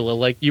Dracula.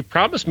 Like, you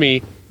promised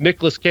me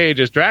Nicolas Cage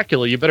as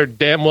Dracula, you better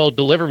damn well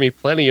deliver me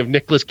plenty of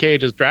Nicolas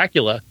Cage as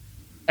Dracula.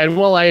 And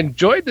while I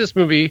enjoyed this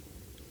movie,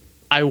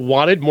 I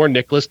wanted more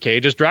Nicolas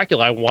Cage as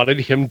Dracula. I wanted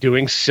him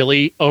doing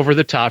silly,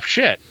 over-the-top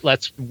shit.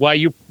 That's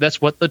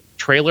what the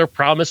trailer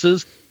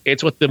promises.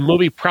 It's what the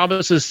movie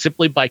promises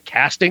simply by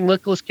casting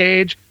Nicolas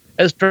Cage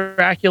as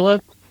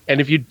Dracula.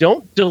 And if you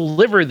don't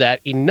deliver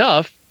that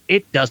enough,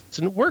 it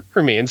doesn't work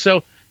for me. And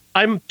so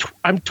I'm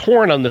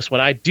torn on this one.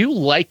 I do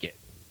like it,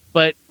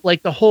 but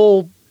like the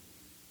whole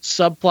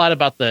subplot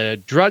about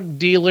the drug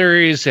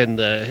dealers and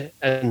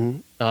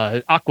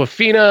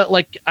Aquafina,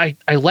 like I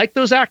like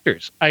those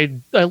actors. I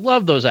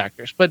love those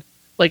actors, but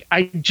like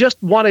I just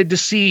wanted to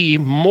see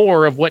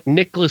more of what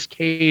Nicolas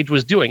Cage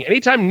was doing.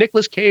 Anytime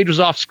Nicolas Cage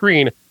was off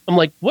screen, I'm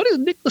like, what is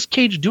Nicolas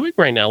Cage doing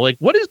right now? Like,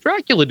 what is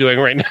Dracula doing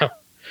right now?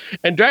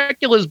 And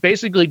Dracula is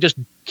basically just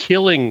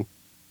killing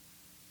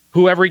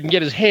whoever he can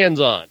get his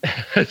hands on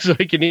so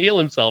he can heal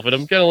himself. And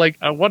I'm kind of like,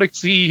 I want to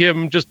see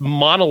him just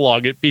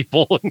monologue at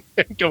people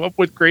and come up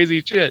with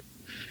crazy shit.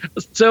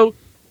 So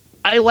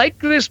I like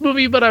this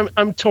movie, but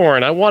I'm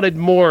torn. I wanted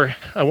more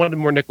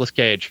Nicolas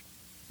Cage.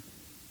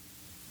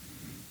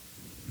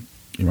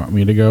 You want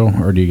me to go,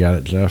 or do you got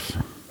it, Jeff?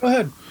 Go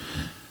ahead.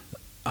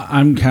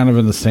 I'm kind of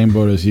in the same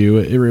boat as you.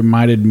 It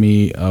reminded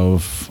me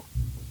of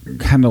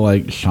kind of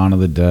like Shaun of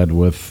the Dead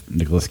with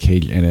Nicolas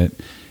Cage in it,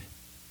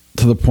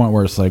 to the point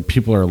where it's like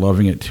people are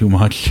loving it too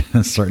much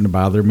and it's starting to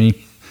bother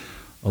me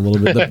a little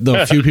bit.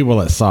 The few people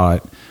that saw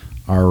it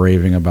are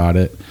raving about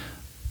it,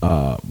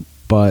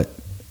 but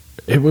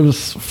it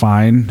was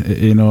fine.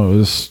 It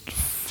was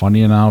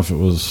funny enough. It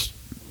was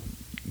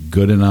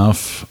good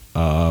enough.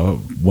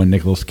 When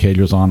Nicolas Cage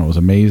was on, it was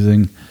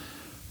amazing.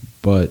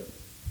 But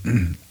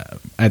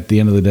at the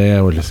end of the day,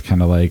 I was just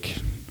kind of like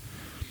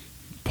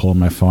pulling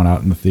my phone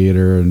out in the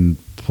theater and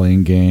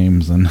playing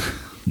games and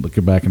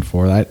looking back and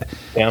forth.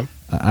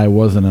 I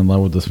wasn't in love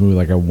with this movie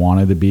like I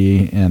wanted to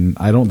be, and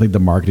I don't think the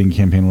marketing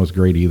campaign was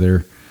great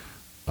either.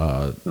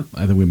 I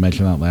think we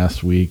mentioned that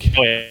last week.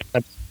 Oh,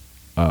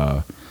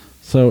 yeah.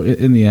 So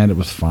in the end, it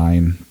was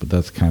fine, but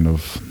that's kind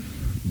of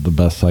the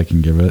best I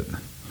can give it.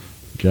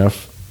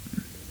 Jeff?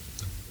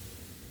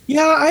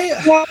 Yeah,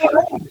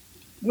 I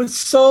was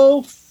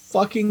so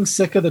fucking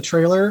sick of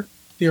the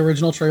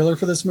original trailer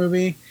for this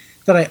movie,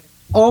 that I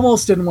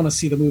almost didn't want to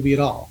see the movie at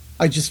all.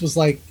 I just was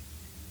like,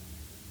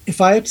 if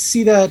I have to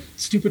see that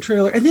stupid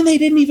trailer, and then they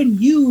didn't even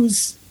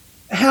use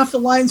half the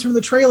lines from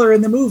the trailer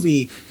in the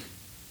movie.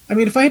 I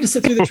mean, if I had to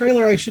sit through the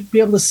trailer, I should be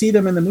able to see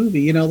them in the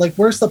movie. Like,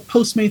 where's the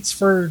Postmates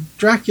for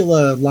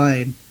Dracula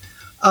line?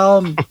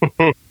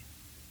 What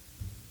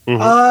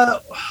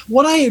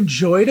I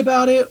enjoyed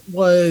about it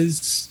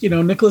was,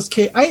 Nicolas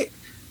Cage.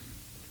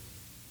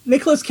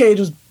 Nicolas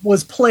Cage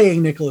was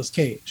playing Nicolas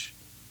Cage.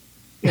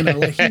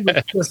 Like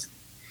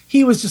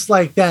he was just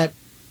like that.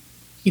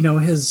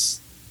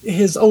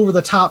 His over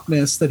the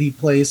topness that he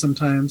plays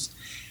sometimes,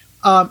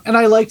 and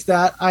I liked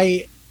that.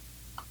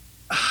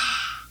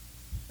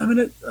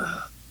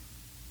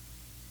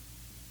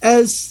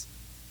 As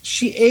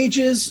she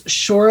ages,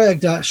 Shora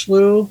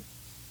Agdashlu,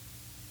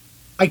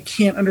 I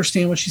can't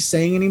understand what she's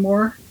saying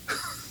anymore.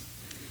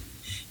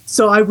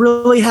 So I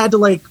really had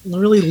to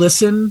really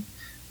listen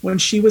when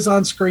she was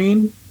on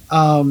screen.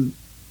 I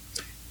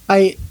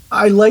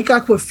like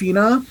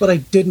Aquafina, but I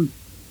didn't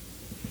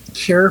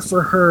care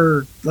for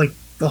her,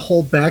 the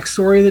whole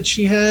backstory that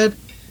she had.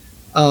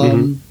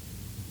 I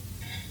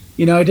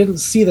didn't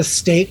see the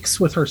stakes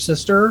with her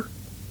sister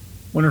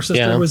when her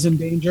sister was in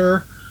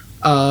danger.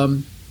 I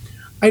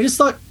just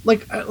thought,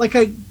 like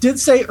I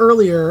did say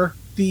earlier,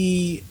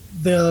 the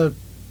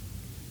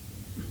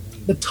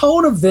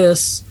tone of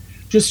this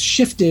just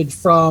shifted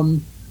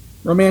from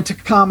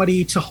romantic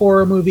comedy to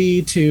horror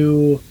movie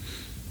to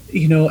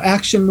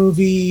action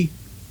movie,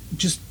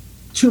 just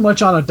too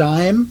much on a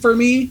dime for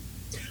me.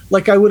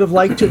 Like, I would have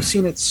liked to have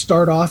seen it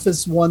start off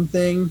as one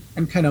thing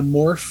and kind of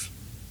morph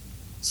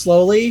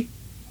slowly.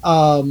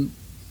 I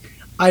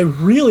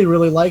really,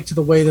 really liked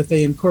the way that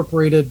they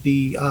incorporated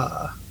the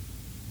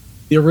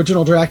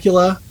original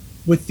Dracula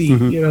with the,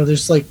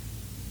 there's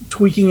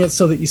tweaking it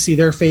so that you see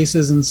their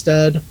faces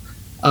instead.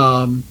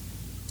 Ben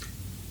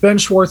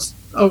Schwartz,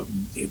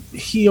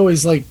 he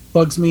always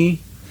bugs me.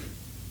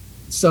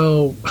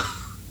 So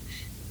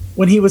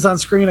when he was on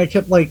screen, I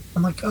kept I'm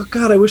like, oh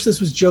God, I wish this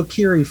was Joe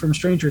Keery from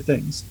Stranger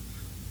Things.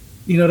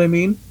 You know what I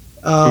mean?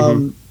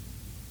 I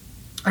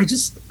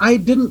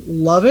didn't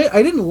love it.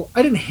 I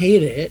didn't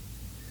hate it.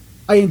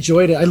 I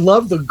enjoyed it. I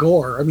loved the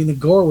gore. I mean, the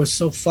gore was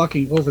so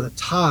fucking over the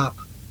top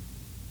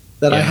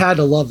that I had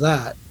to love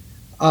that.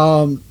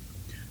 And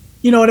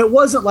it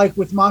wasn't like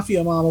with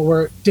Mafia Mama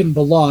where it didn't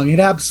belong. It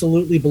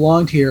absolutely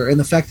belonged here. And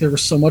the fact there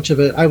was so much of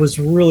it, I was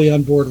really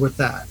on board with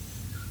that.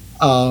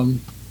 I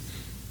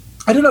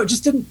don't know. It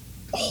just didn't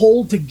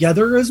hold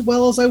together as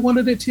well as I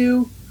wanted it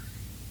to.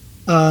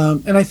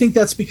 And I think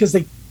that's because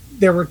they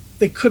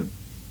could,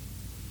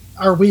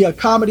 are we a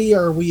comedy?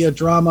 Are we a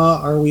drama?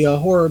 Are we a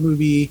horror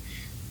movie?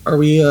 are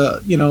we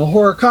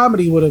horror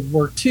comedy would have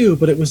worked too,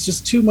 but it was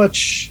just too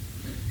much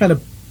kind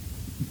of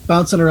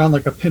bouncing around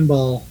like a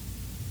pinball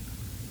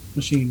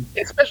machine.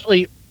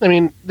 Especially, I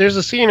mean, there's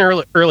a scene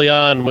early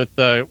on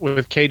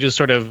with Cage's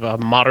sort of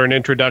modern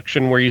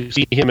introduction where you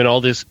see him in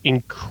all this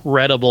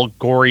incredible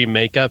gory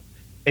makeup,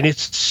 and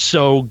it's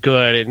so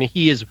good, and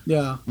he is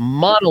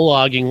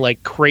monologuing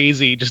like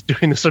crazy, just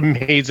doing this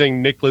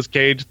amazing Nicolas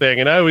Cage thing,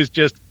 and I was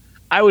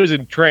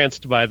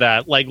entranced by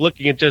that, like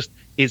looking at just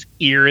his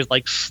ears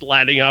like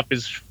sliding off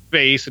his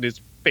face, and his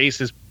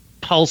face is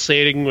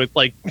pulsating with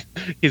like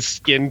his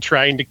skin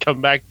trying to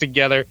come back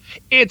together.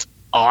 It's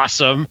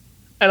awesome.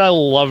 And I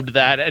loved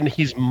that. And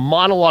he's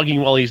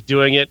monologuing while he's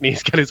doing it. And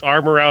he's got his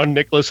arm around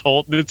Nicholas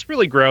Hoult. And it's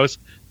really gross.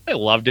 I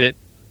loved it.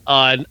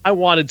 And I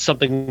wanted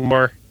something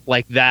more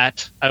like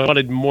that. I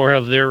wanted more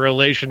of their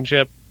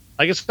relationship.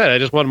 Like I said, I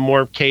just wanted more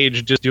of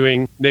Cage just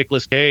doing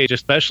Nicolas Cage.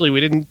 Especially,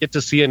 we didn't get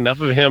to see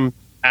enough of him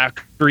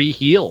after he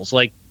heals.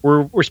 Like,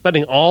 we're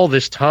spending all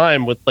this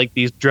time with like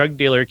these drug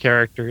dealer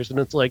characters. And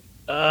it's like,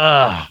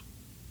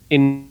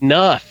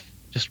 enough.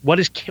 Just what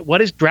is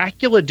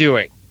Dracula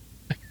doing?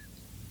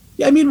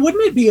 Yeah, I mean,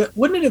 wouldn't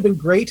it have been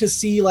great to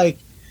see, like,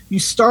 you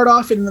start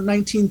off in the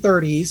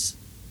 1930s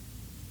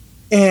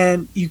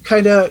and you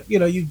kind of,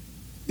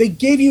 they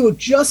gave you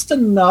just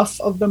enough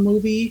of the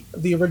movie,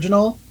 the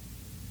original,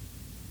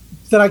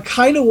 that I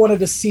kind of wanted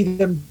to see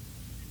them,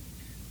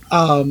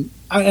 I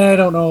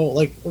don't know,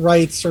 like,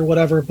 rights or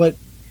whatever, but,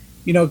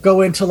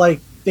 go into, like,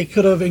 they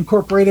could have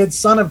incorporated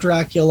Son of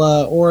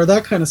Dracula or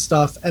that kind of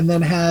stuff, and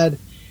then had,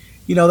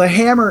 the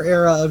Hammer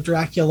era of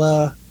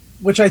Dracula,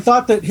 which I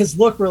thought that his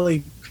look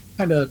really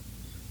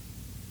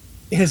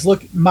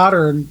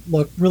modern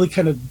look really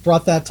kind of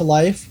brought that to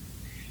life.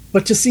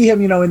 But to see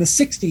him, in the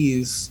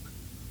 60s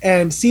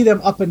and see them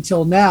up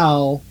until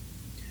now,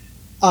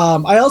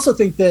 I also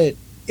think that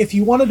if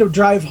you wanted to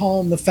drive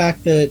home the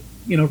fact that,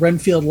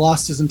 Renfield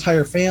lost his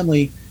entire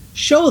family,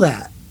 show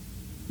that.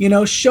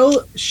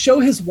 Show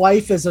his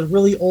wife as a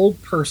really old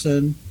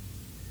person,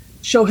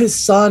 show his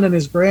son and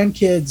his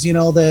grandkids,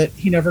 that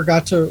he never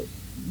got to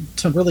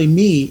really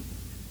meet.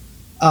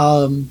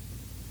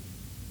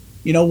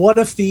 What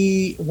if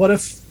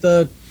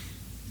the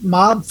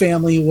mob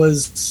family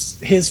was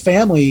his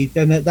family,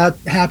 and that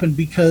happened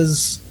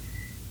because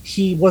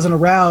he wasn't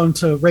around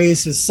to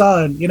raise his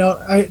son?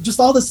 Just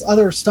all this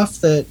other stuff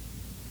that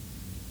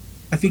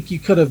I think you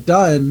could have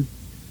done.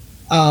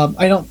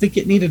 I don't think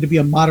it needed to be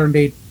a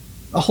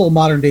whole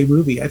modern day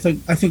movie. I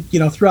think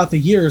throughout the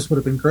years would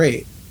have been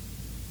great.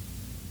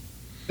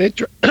 They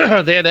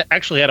had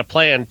actually had a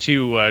plan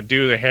to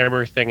do the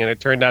Hammer thing, and it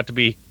turned out to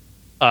be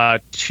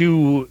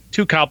too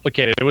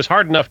complicated. It was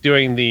hard enough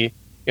doing they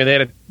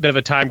had a bit of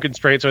a time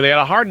constraint, so they had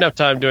a hard enough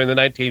time doing the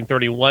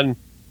 1931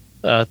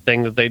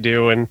 thing that they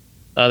do, and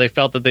they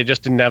felt that they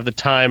just didn't have the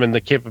time and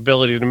the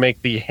capability to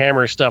make the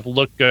Hammer stuff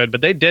look good,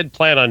 but they did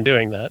plan on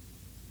doing that.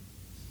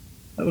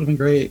 That would have been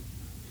great.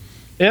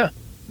 Yeah.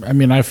 I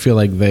mean, I feel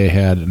like they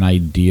had an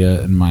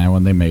idea in mind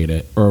when they made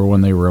it, or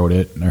when they wrote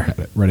it, and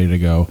they're ready to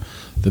go.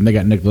 Then they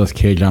got Nicolas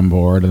Cage on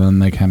board, and then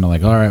they kind of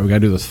like, all right, we got to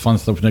do this fun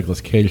stuff with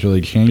Nicolas Cage. So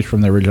they changed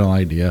from the original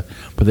idea,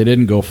 but they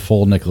didn't go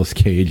full Nicolas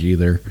Cage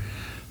either.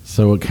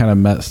 So it kind of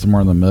met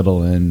somewhere in the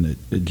middle, and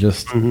it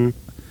just, I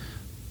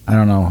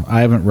don't know.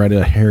 I haven't read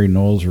a Harry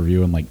Knowles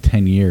review in like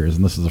 10 years,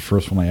 and this is the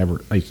first one I ever,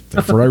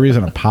 for whatever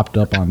reason, it popped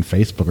up on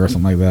Facebook or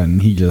something like that,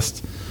 and he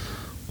just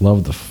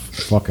loved the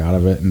fuck out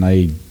of it, and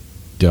I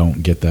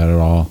don't get that at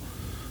all.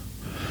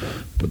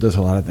 But there's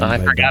a lot of things I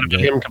forgot about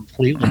him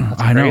completely.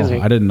 That's I know. crazy.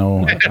 I didn't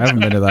know. I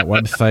haven't been to that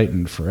website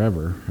in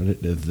forever.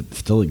 Does it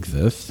still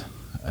exist?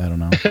 I don't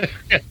know.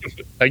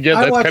 I get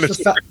that kind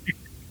of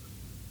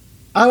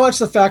I watched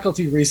The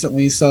Faculty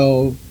recently,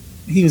 so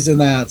he was in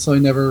that, so I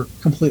never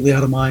completely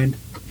out of mind.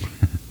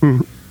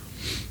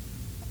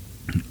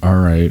 All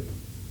right.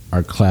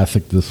 Our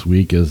classic this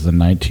week is the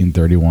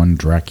 1931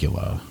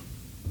 Dracula.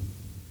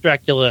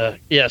 Dracula,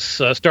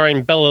 yes,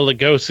 starring Bela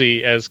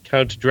Lugosi as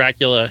Count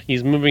Dracula.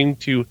 He's moving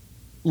to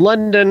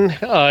London.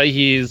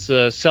 He's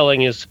selling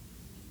his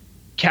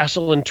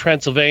castle in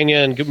Transylvania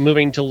and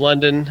moving to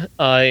London.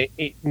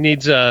 He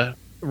needs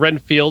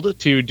Renfield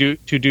to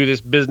do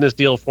this business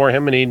deal for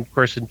him, and he, of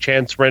course,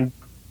 enchants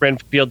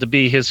Renfield to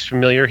be his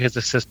familiar, his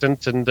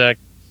assistant. And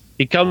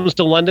he comes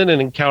to London and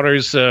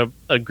encounters a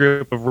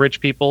group of rich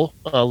people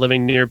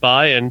living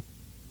nearby, and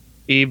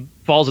he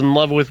falls in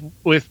love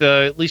with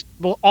at least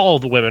all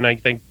of the women. I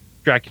think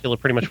Dracula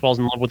pretty much falls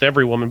in love with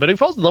every woman, but he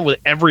falls in love with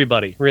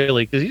everybody,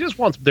 really, because he just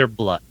wants their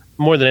blood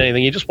more than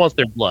anything. He just wants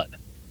their blood.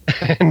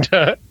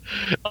 And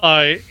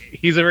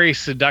he's a very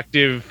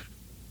seductive,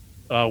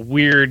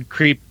 weird,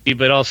 creepy,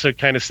 but also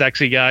kind of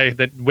sexy guy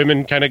that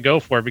women kind of go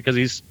for because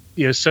he's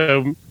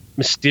so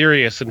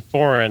mysterious and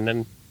foreign.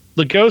 And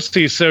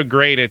Lugosi is so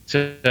great at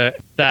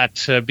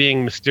that,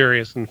 being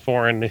mysterious and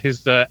foreign.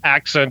 His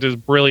accent is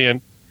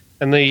brilliant.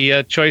 And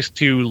the choice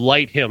to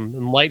light him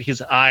and light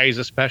his eyes,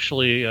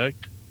 especially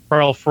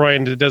Karl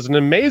Freund, does an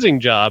amazing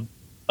job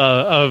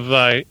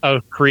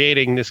of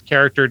creating this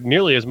character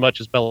nearly as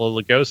much as Bela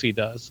Lugosi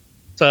does.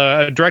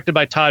 directed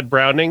by Todd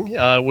Browning,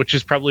 which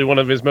is probably one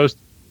of his most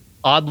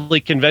oddly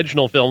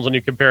conventional films when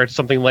you compare it to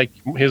something like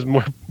his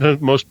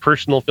most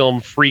personal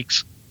film,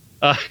 Freaks.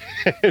 But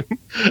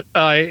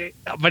I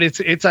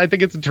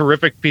think it's a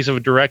terrific piece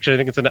of direction. I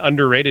think it's an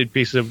underrated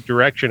piece of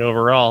direction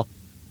overall.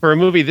 For a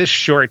movie this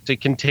short to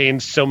contain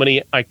so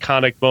many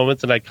iconic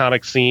moments and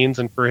iconic scenes,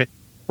 and for it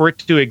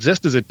to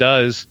exist as it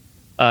does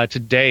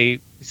today,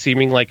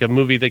 seeming like a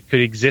movie that could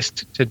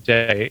exist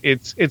today,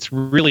 it's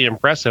really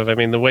impressive. I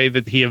mean, the way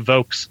that he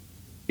evokes,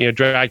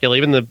 Dracula,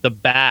 even the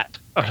bat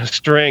on a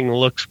string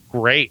looks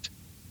great,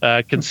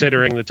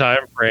 considering the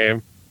time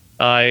frame.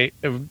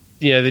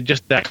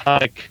 Just that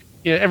iconic,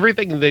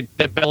 everything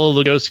that Bela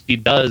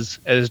Lugosi does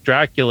as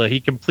Dracula, he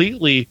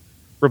completely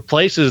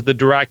replaces the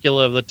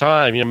Dracula of the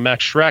time.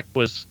 Max Schreck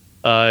was,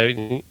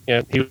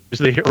 he was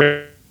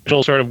the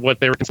original sort of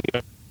what they were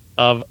considering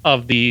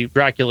of the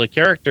Dracula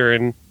character,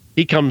 and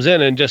he comes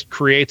in and just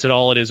creates it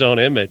all in his own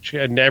image,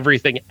 and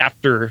everything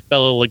after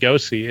Bela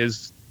Lugosi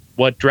is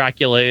what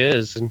Dracula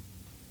is, and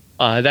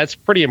that's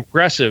pretty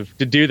impressive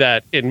to do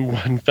that in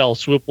one fell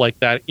swoop like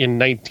that in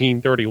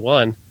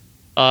 1931.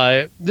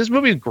 This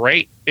movie is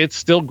great. It's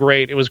still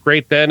great. It was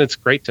great then. It's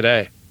great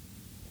today.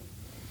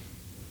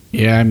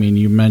 Yeah, I mean,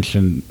 you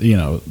mentioned,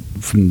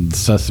 from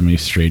Sesame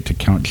Street to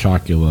Count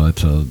Chocula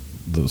to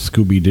the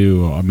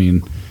Scooby-Doo. I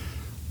mean,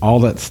 all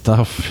that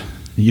stuff,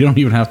 you don't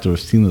even have to have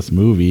seen this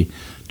movie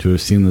to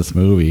have seen this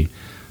movie.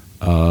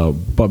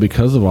 But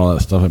because of all that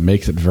stuff, it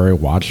makes it very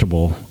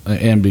watchable.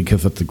 And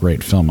because it's a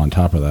great film on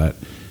top of that,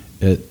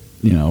 a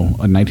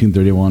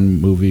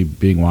 1931 movie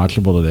being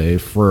watchable today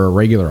for a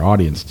regular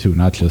audience, too,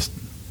 not just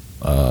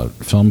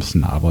film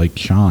snob like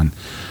Sean.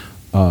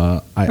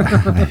 I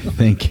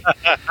think...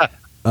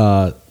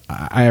 I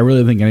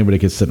really think anybody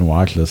could sit and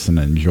watch this and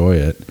enjoy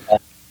it.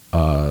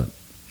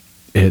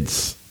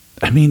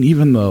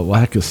 Even the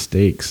lack of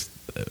stakes,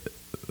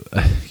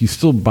 you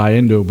still buy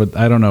into it, but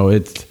I don't know.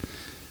 It's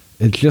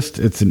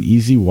an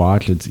easy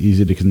watch. It's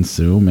easy to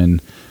consume,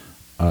 and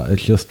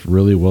it's just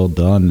really well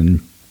done.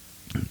 And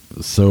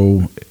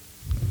so,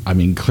 I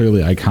mean,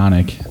 clearly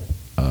iconic.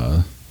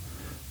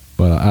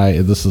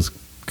 But this is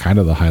kind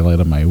of the highlight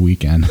of my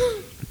weekend,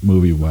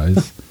 movie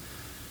wise.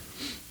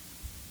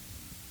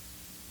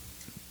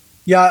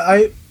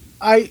 Yeah,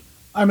 I'm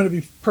going to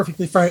be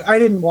perfectly frank. I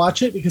didn't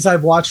watch it because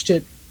I've watched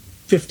it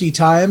 50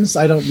 times.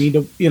 I don't need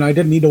to, I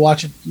didn't need to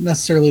watch it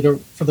necessarily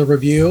for the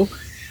review.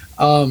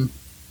 A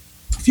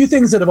few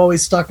things that have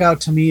always stuck out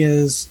to me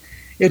is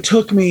it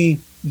took me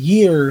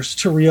years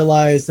to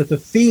realize that the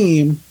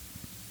theme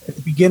at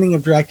the beginning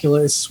of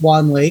Dracula is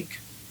Swan Lake.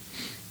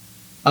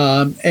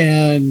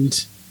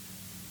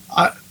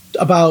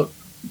 About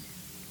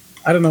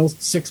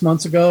 6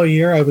 months ago, a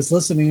year, I was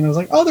listening and I was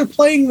like, oh, they're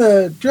playing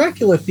the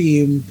Dracula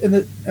theme.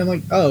 And I'm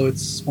like, oh,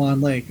 it's Swan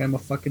Lake. I'm a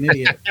fucking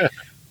idiot.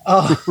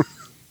 And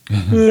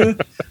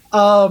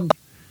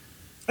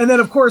then,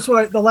 of course,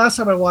 the last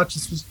time I watched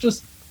this was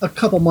just a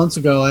couple months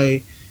ago.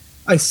 I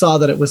saw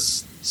that it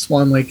was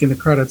Swan Lake in the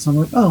credits. I'm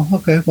like, oh,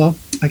 okay, well,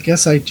 I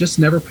guess I just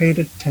never paid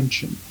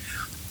attention.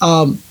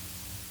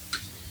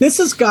 This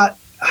has got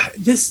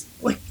this,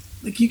 like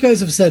you guys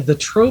have said, the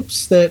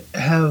tropes that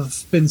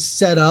have been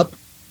set up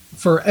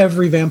for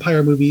every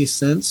vampire movie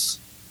since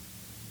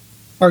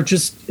are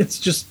just, it's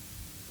just,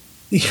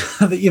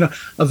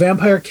 a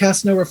vampire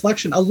casts no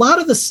reflection. A lot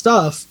of the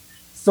stuff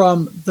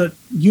from the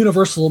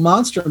Universal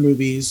monster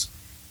movies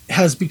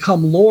has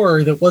become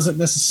lore that wasn't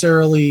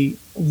necessarily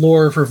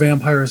lore for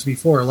vampires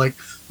before, like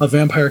a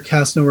vampire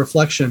casts no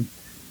reflection.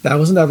 That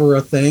was never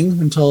a thing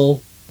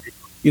until,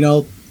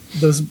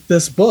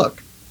 this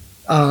book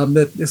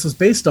that this was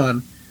based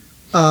on.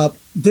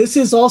 This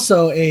is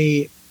also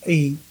an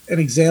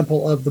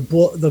example of the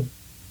book. The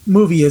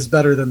movie is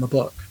better than the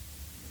book,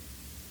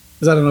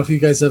 because I don't know if you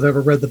guys have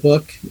ever read the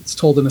book. It's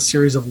told in a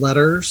series of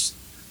letters.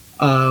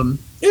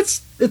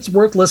 It's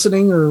worth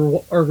listening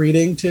or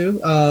reading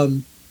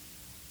to.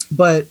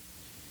 But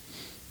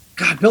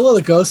God,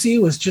 Bela Lugosi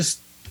was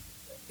just,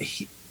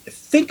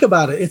 think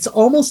about it. It's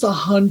almost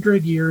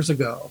 100 years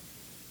ago.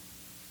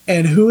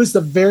 And who is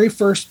the very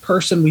first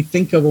person we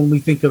think of when we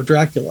think of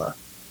Dracula?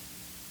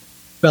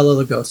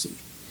 Bela Lugosi.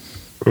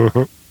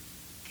 Mm-hmm.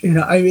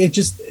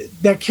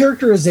 That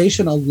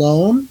characterization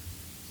alone,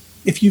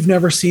 if you've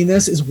never seen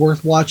this, is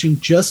worth watching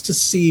just to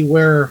see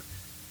where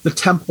the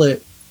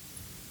template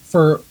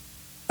for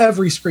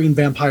every screen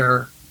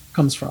vampire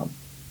comes from.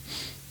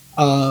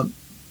 The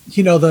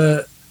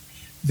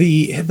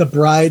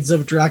brides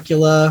of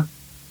Dracula,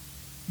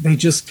 they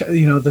just, the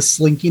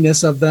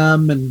slinkiness of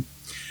them, and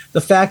the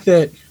fact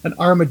that an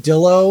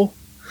armadillo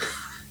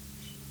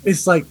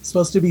is like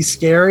supposed to be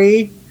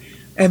scary.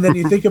 And then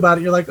you think about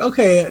it, you're like,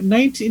 okay,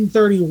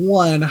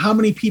 1931, how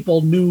many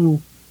people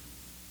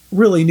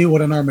really knew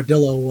what an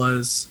armadillo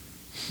was?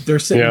 They're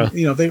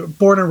sitting, they were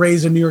born and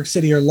raised in New York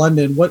City or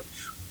London. What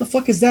the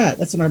fuck is that?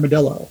 That's an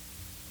armadillo.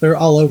 They're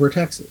all over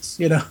Texas,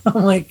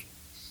 I'm like,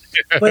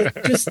 but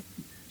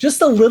just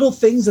the little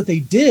things that they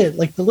did,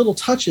 like the little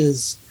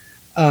touches,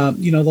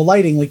 the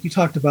lighting, like you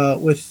talked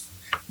about where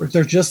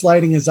they're just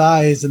lighting his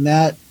eyes, and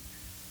that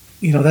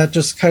that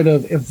just kind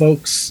of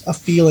evokes a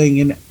feeling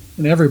in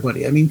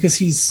everybody. I mean,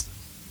 because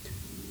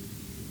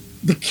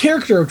the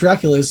character of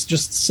Dracula is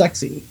just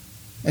sexy,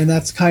 and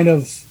that's kind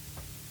of,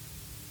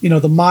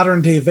 the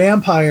modern day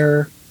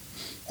vampire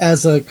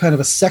as a kind of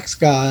a sex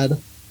god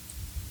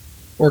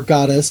or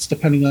goddess,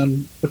 depending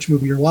on which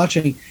movie you're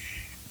watching.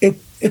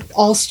 It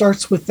all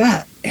starts with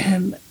that,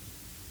 and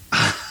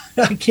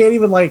I can't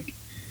even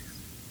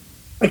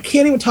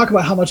talk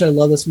about how much I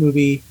love this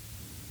movie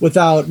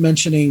without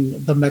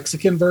mentioning the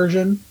Mexican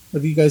version.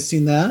 Have you guys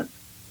seen that?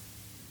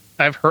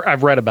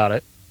 I've read about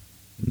it.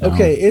 No.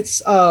 Okay,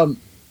 it's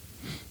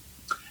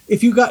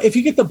if you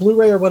get the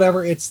Blu-ray or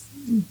whatever, it's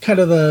kind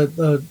of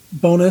the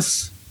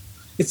bonus.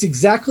 It's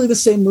exactly the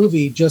same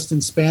movie, just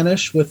in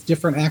Spanish with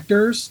different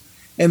actors,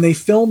 and they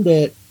filmed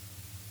it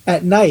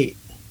at night.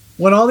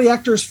 When all the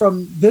actors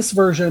from this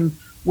version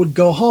would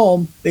go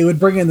home, they would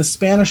bring in the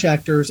Spanish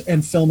actors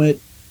and film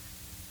it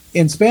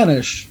in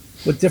Spanish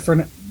with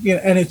different,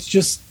 and it's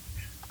just,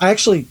 I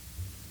actually,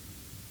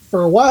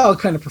 for a while,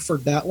 kind of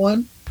preferred that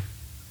one.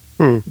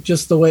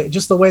 Just the way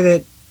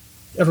that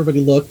everybody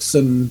looks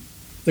and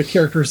the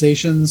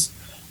characterizations.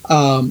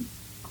 I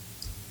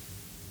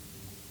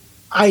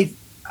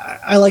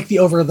like the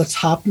over the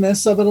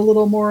topness of it a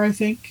little more. I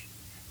think,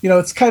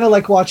 it's kind of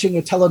like watching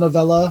a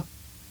telenovela,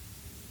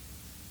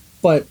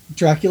 but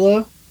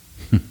Dracula.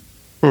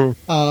 Those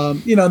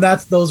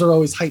are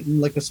always heightened,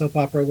 like a soap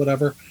opera or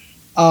whatever.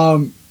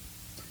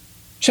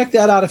 Check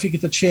that out if you get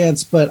the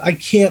chance, but I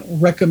can't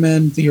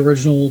recommend the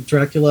original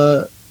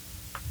Dracula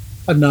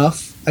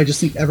enough. I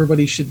just think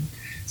everybody should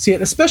see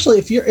it, especially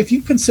if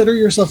you consider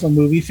yourself a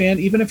movie fan,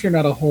 even if you're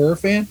not a horror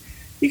fan.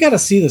 You got to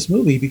see this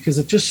movie because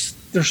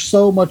there's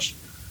so much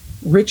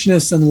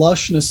richness and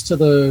lushness to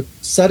the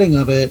setting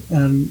of it,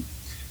 and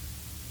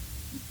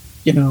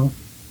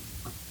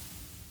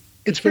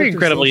it's pretty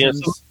incredible.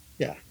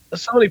 Yeah,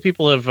 so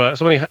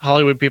many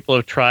Hollywood people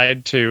have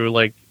tried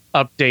to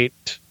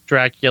update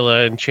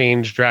Dracula and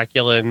change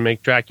Dracula and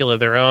make Dracula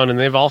their own, and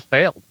they've all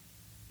failed.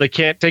 They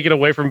can't take it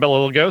away from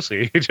Bela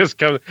Lugosi.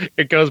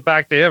 It goes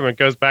back to him. It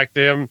goes back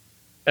to him,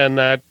 and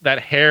that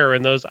hair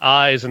and those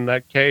eyes and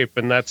that cape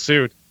and that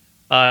suit.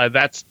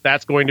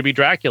 That's going to be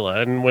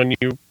Dracula. And when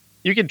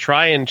you can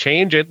try and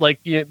change it, I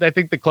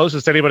think the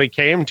closest anybody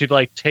came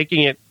to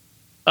taking it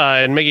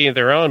and making it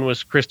their own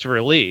was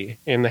Christopher Lee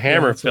in the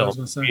Hammer film.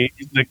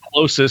 The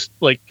closest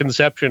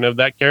conception of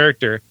that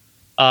character.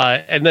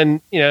 And then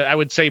I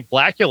would say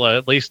Blackula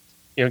at least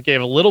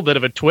gave a little bit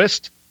of a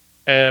twist,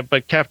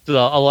 but kept a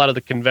lot of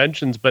the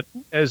conventions. But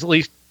at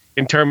least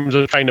in terms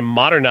of trying to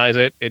modernize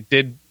it, it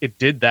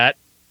did that.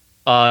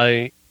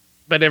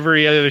 But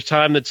every other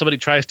time that somebody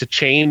tries to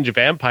change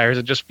vampires,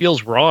 it just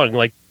feels wrong.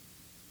 Like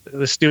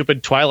the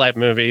stupid Twilight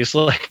movies,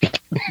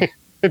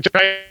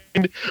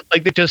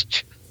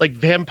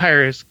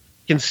 vampires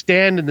can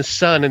stand in the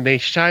sun and they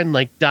shine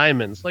like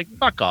diamonds.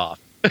 Fuck off.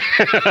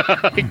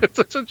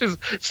 It's such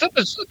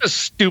a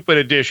stupid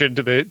addition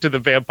to the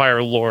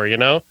vampire lore.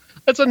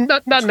 That's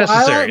not necessary.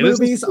 Twilight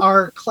movies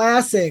are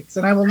classics,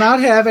 and I will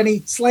not have any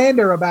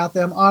slander about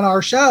them on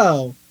our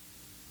show.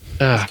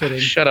 Just kidding.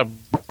 Shut up,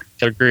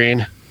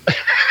 Green.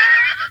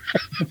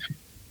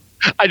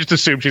 I just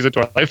assumed she's a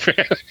Twilight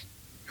fan.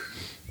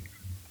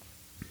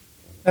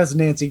 That's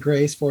Nancy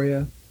Grace for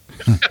you.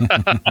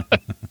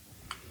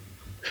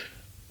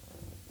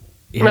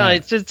 Yeah. No,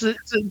 it's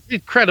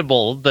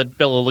incredible that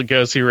Bela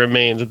Lugosi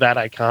remains that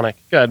iconic.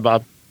 Go ahead,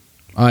 Bob.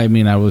 I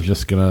mean, I was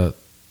just gonna.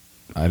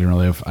 I don't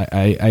really.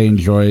 I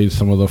enjoy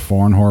some of the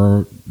foreign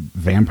horror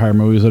vampire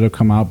movies that have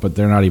come out, but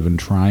they're not even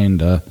trying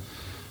to.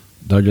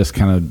 They're just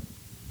kind of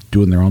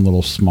doing their own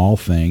little small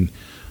thing.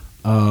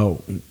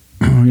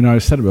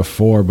 I've said it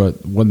before,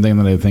 but one thing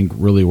that I think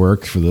really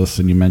works for this,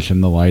 and you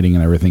mentioned the lighting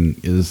and everything,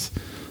 is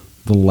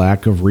the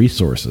lack of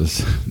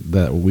resources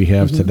that we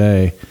have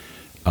today.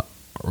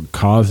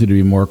 Cause you to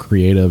be more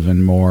creative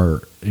and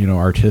more,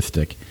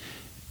 artistic.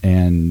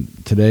 And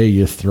today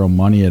you just throw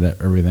money at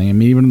everything. I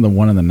mean, even the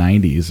one in the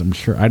 90s, I'm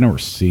sure I've never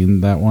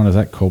seen that one. Is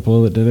that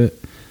Coppola that did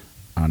it?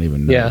 I don't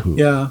even know who.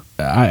 Yeah.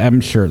 I'm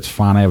sure it's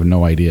fun. I have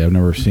no idea. I've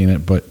never seen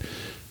it, but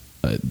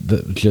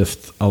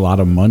just a lot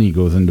of money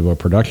goes into a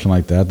production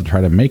like that to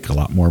try to make a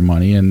lot more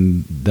money.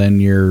 And then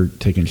you're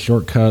taking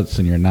shortcuts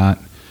and you're not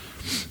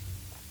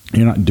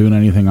doing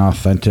anything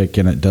authentic,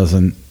 and it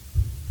doesn't,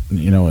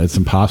 it's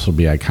impossible to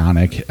be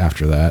iconic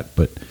after that.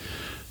 But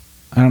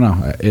I don't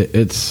know.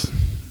 It's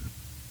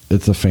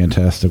a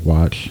fantastic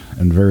watch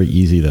and very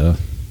easy to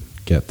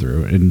get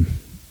through. And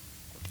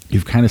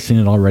you've kind of seen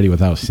it already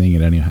without seeing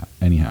it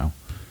anyhow.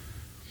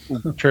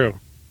 True.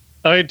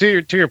 I mean,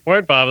 to your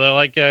point, Bob, though,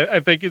 I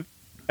think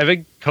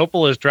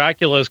Coppola's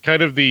Dracula is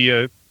kind of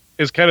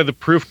the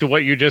proof to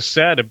what you just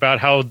said about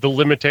how the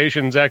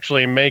limitations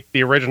actually make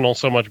the original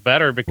so much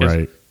better,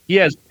 because he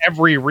has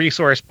every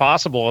resource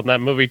possible in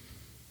that movie.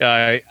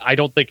 I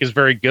don't think is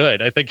very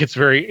good. I think it's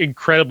very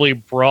incredibly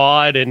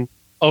broad and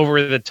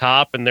over the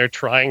top, and they're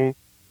trying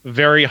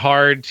very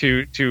hard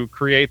to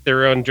create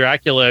their own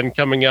Dracula and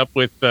coming up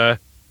with, I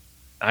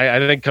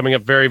think coming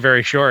up very,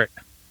 very short.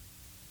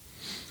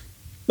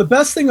 The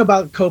best thing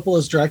about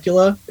Coppola's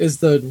Dracula is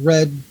the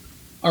red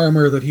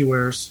armor that he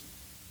wears.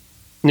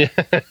 Yeah.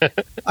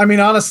 I mean,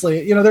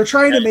 honestly, you know, they're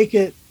trying to make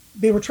it.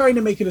 They were trying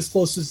to make it as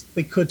close as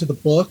they could to the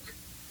book,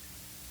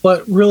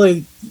 but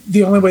really,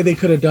 the only way they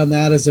could have done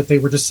that is if they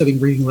were just sitting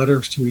reading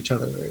letters to each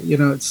other. You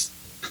know,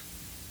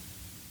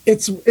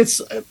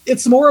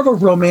 it's more of a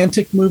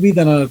romantic movie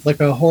than a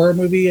horror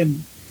movie,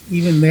 and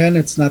even then,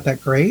 it's not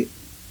that great.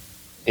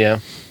 Yeah.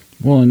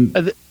 Well,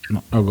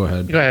 go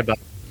ahead. Go ahead, Bob.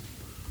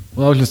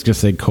 Well, I was just gonna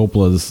say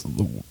Coppola's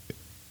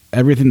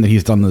everything that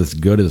he's done that's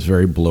good is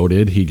very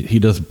bloated. He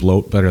does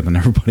bloat better than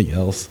everybody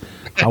else.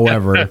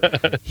 However,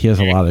 he has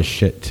a lot of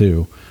shit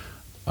too.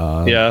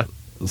 Yeah.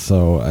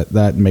 So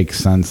that makes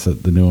sense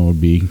that the new one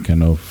would be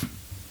kind of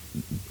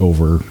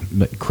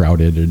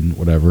overcrowded and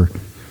whatever.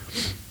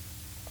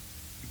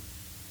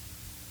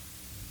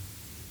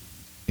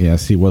 Yeah,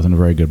 see, it wasn't a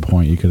very good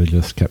point. You could have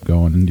just kept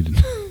going and you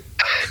didn't.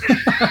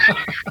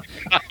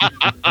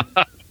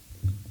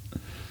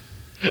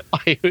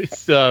 I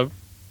was,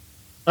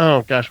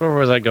 oh gosh, where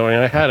was I going?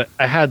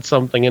 I had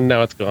something and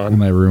now it's gone.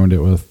 And I ruined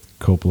it with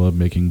Coppola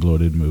making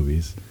bloated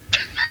movies.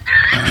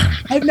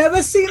 I've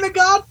never seen The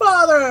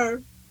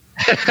Godfather.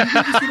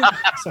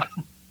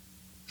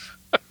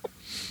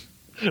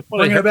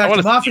 Bringing it back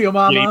to Mafia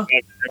Mama.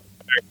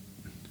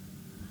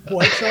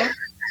 What, Sean?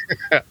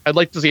 I'd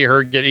like to see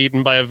her get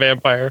eaten by a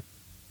vampire.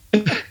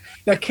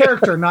 That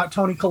character, not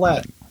Toni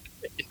Collette.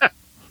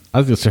 I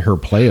was going to say her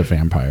play a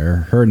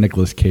vampire. Her and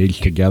Nicolas Cage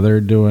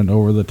together doing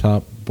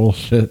over-the-top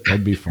bullshit.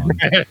 That'd be fun.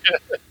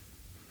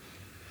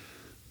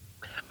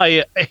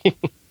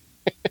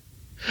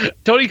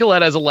 Toni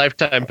Collette has a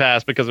lifetime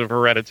pass because of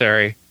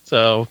Hereditary,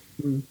 so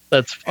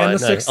that's fine. And The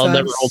Sixth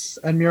Sense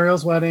and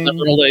Muriel's Wedding. I'll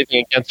never hold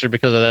anything against her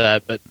because of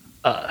that, but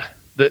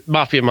the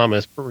Mafia Mama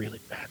is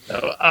really bad,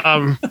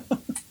 though.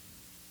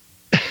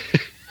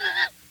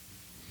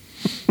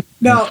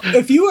 Now,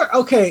 if you were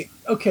okay,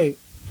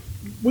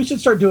 we should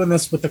start doing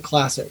this with the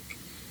classic.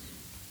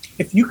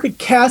 If you could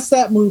cast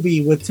that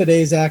movie with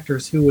today's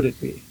actors, who would it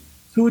be?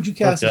 Who would you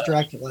cast as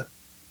Dracula?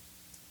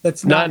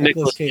 That's not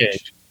Nicolas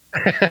Cage.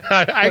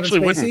 I actually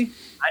wouldn't.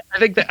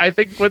 I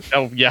think what?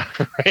 Oh yeah,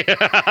 right.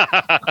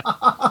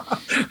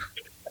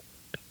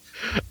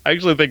 I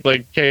actually think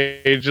like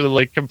Cage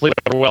like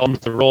completely overwhelms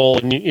the role,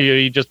 and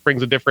he just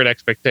brings a different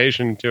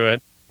expectation to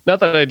it. Not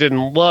that I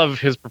didn't love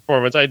his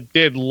performance. I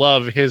did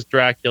love his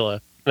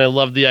Dracula, and I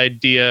love the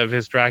idea of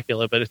his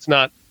Dracula, but it's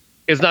not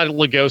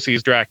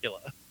Lugosi's Dracula.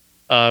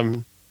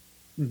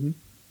 It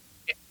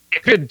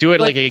could do it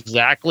like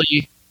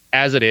exactly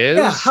as it is.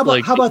 Yeah. How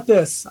about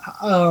this?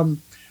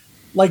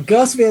 Like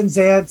Gus Van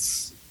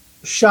Sant's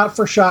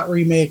shot-for-shot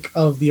remake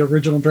of the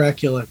original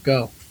Dracula.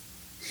 Go.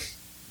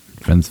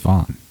 Vince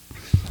Vaughn.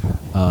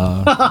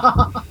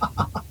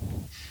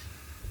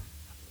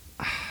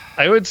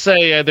 I would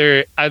say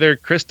either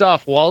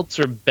Christoph Waltz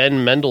or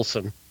Ben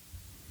Mendelsohn.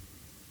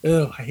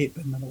 Oh, I hate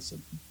Ben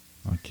Mendelsohn.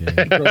 Okay.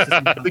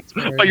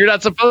 But you're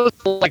not supposed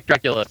to like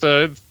Dracula,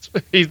 so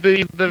he's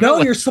the No,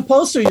 villain. you're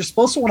supposed to. You're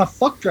supposed to want to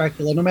fuck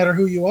Dracula, no matter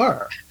who you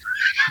are.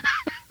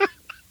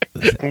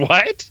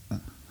 What?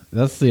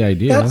 That's the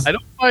idea. I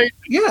don't find.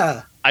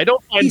 Yeah. I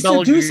don't find. He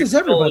seduces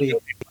everybody.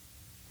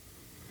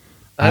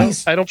 I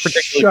don't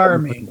particularly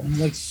charming,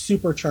 like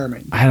super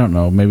charming. I don't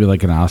know. Maybe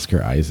like an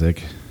Oscar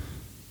Isaac.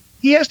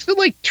 He has to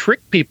like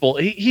trick people.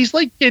 He's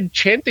like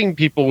enchanting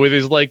people with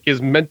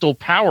his mental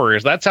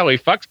powers. That's how he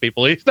fucks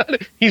people.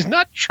 He's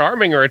not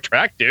charming or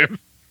attractive.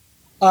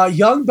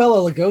 Young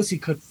Bela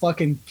Lugosi could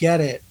fucking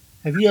get it.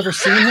 Have you ever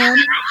seen him?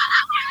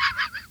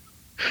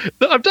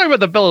 I'm talking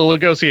about the Bela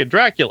Lugosi and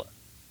Dracula.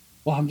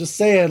 Well, I'm just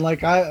saying,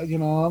 like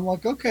I'm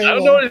like, okay. I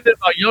don't know anything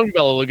about young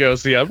Bela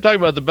Lugosi. I'm talking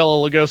about the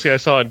Bela Lugosi I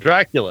saw in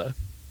Dracula.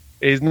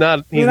 He's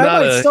not. I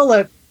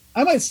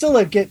might still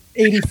let get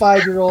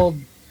 85-year-old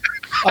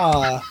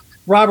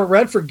Robert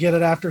Redford get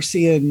it after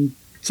seeing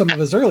some of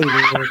his early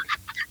work.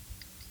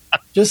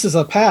 Just as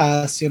a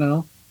pass,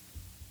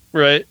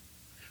 Right.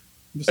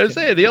 I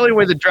say the only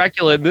way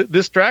that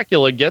this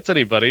Dracula gets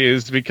anybody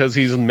is because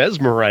he's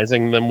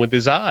mesmerizing them with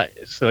his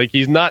eyes. Like,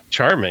 he's not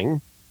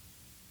charming.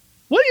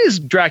 What is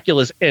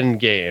Dracula's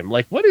end game?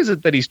 Like, what is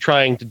it that he's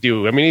trying to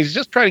do? I mean, he's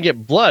just trying to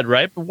get blood,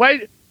 right? But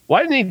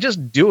why didn't he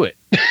just do it?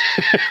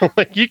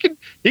 Like, he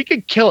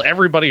could kill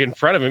everybody in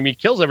front of him. He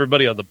kills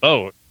everybody on the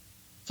boat.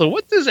 So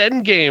what's his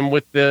end game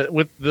with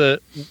when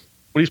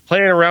he's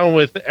playing around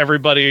with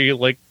everybody,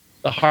 like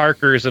the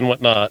Harkers and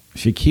whatnot?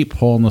 If you keep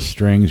pulling the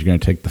strings, you're going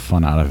to take the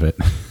fun out of it.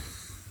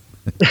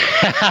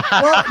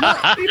 Well,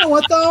 no, you know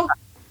what though?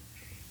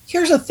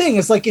 Here's the thing: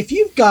 it's like if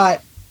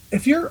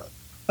you're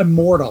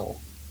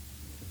immortal,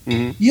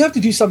 you have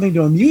to do something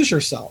to amuse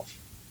yourself.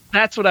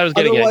 That's what I was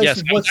getting at.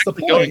 Yes, what's the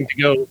point? Going to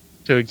go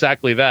to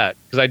exactly that,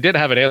 because I did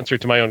have an answer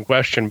to my own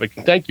question, but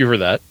thank you for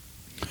that.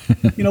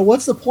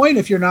 What's the point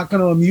if you're not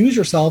going to amuse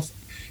yourself?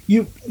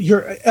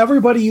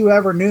 Everybody you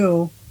ever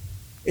knew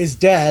is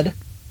dead.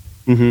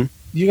 Mm-hmm.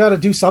 You got to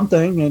do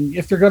something, and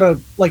if you're going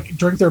to like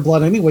drink their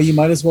blood anyway, you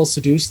might as well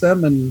seduce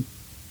them and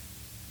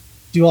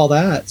do all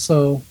that.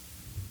 So,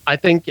 I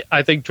think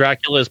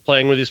Dracula is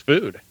playing with his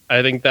food.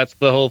 I think that's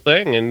the whole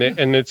thing, and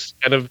it's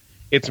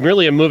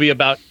really a movie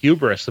about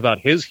hubris, about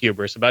his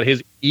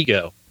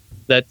ego,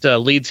 that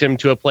leads him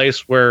to a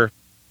place where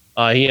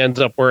he ends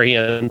up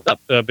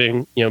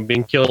being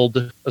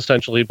killed,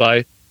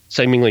 essentially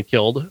seemingly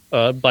killed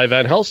by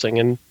Van Helsing.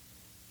 And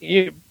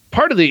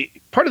part of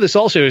this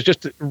also is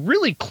just a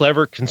really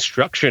clever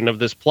construction of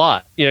this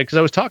plot. Because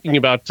I was talking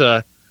about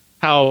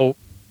how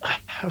I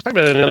was talking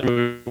about another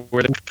movie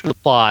where the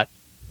plot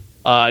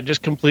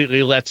just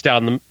completely lets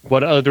down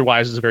what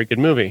otherwise is a very good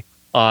movie,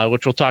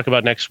 which we'll talk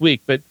about next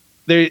week. But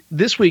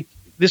this week,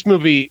 this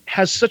movie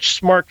has such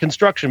smart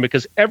construction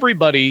because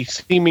everybody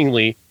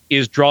seemingly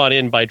is drawn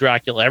in by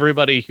Dracula.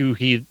 Everybody who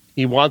he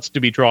wants to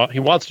draw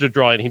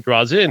in, he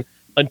draws in,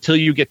 until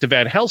you get to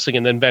Van Helsing,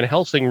 and then Van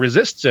Helsing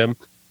resists him,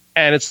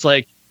 and it's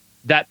like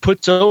that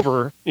puts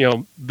over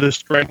the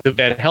strength of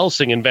Van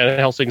Helsing and Van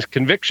Helsing's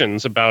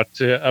convictions about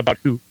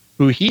who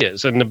he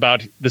is and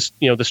about this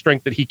the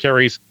strength that he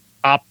carries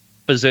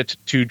opposite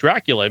to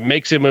Dracula. It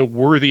makes him a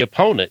worthy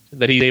opponent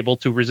that he's able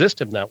to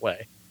resist him that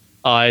way,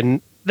 and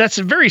that's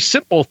a very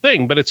simple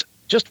thing, but it's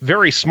just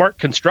very smart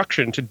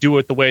construction to do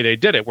it the way they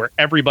did it, where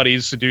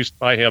everybody's seduced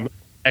by him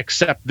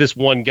except this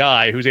one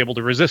guy who's able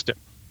to resist him.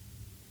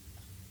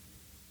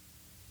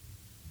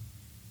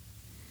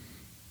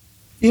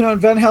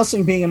 And Van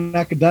Helsing being an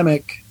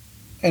academic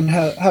and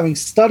having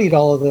studied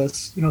all of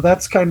this,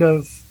 that's kind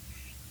of,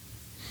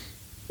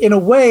 in a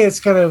way, it's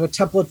kind of a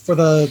template for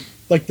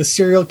the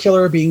serial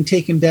killer being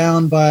taken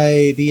down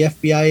by the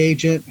FBI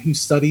agent who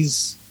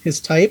studies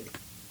his type.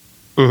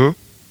 Mm-hmm.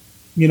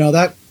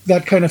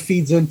 That kind of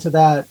feeds into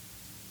that,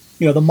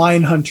 the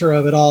mind hunter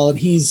of it all. And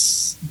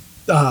he's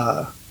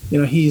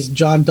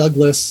John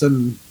Douglas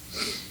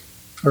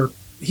or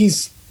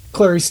he's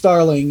Clarice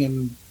Starling,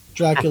 and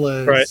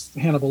Dracula is right.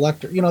 Hannibal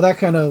Lecter. That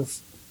kind of,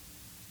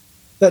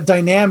 that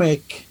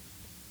dynamic,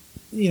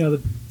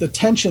 the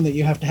tension that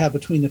you have to have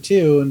between the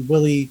two, and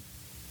will he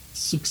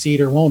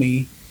succeed or won't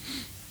he?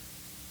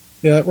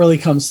 Yeah, it really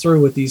comes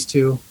through with these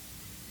two.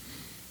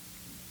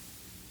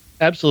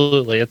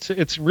 Absolutely.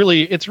 It's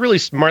really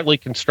smartly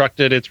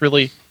constructed. It's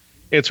really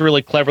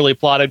cleverly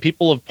plotted.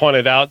 People have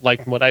pointed out,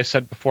 like what I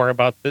said before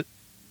about the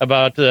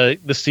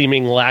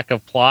seeming lack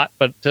of plot,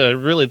 but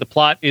really the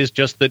plot is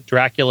just that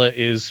Dracula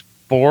is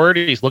bored.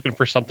 He's looking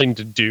for something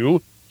to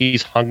do.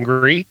 He's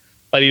hungry,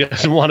 but he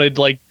doesn't want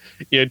to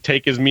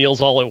take his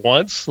meals all at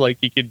once like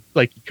he could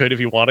if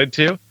he wanted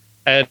to.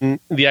 And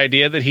the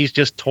idea that he's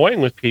just toying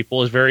with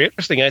people is very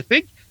interesting. I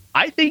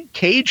think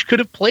Cage could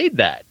have played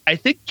that. I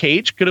think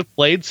Cage could have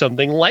played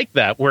something like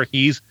that, where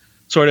he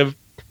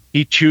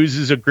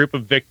chooses a group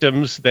of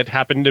victims that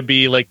happen to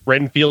be like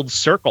Renfield's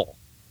circle.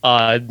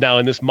 Now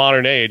in this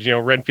modern age,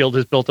 Renfield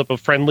has built up a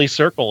friendly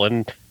circle,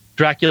 and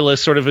Dracula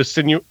sort of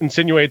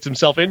insinuates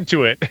himself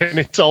into it, and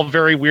it's all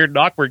very weird and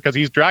awkward because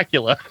he's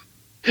Dracula.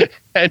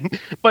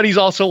 But he's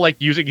also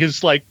using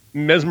his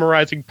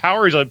mesmerizing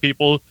powers on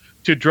people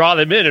to draw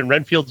them in, and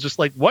Renfield's just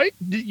like, what?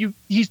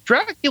 He's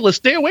Dracula,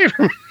 stay away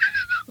from him.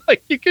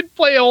 You could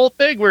play a whole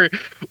thing where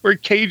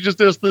Cage just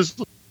does this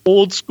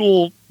old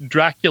school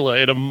Dracula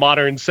in a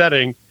modern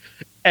setting,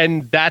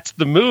 and that's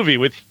the movie,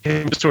 with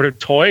him sort of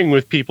toying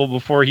with people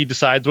before he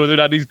decides whether or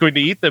not he's going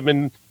to eat them,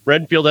 and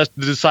Renfield has to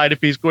decide if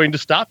he's going to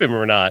stop him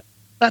or not.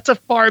 That's a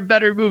far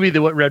better movie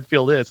than what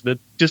Renfield is, and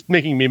it's just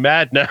making me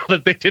mad now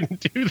that they didn't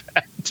do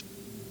that.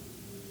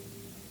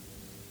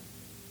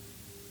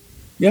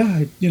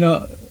 Yeah,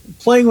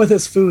 playing with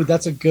his food,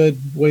 that's a good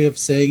way of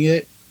saying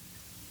it.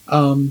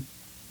 And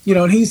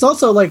he's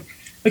also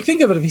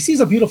think of it, if he sees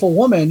a beautiful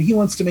woman, he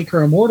wants to make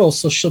her immortal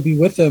so she'll be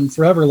with him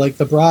forever, like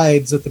the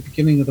brides at the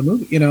beginning of the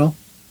movie,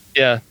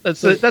 Yeah,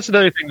 that's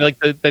another thing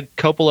that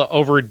Coppola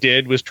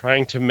overdid, was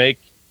trying to make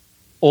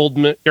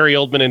Gary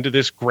Oldman into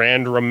this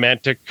grand,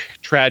 romantic,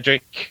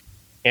 tragic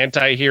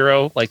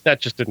anti-hero. That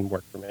just didn't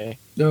work for me.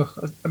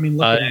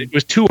 It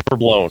was too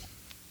overblown.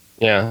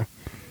 Yeah.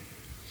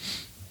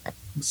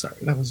 I'm sorry,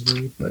 that was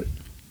rude, but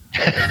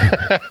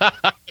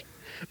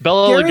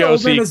Bela Gary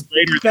Lugosi Oldman is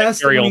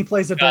best when he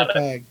plays a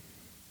dirtbag.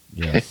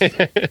 Yes.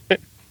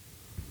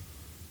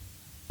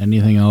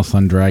 Anything else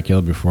on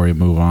Dracula before we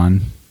move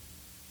on?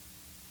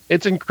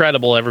 It's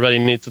incredible. Everybody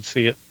needs to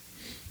see it.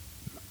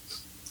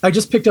 I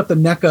just picked up the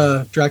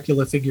NECA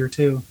Dracula figure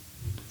too.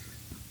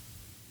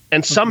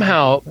 And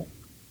somehow,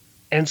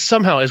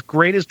 as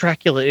great as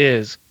Dracula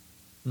is,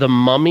 the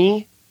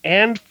Mummy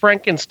and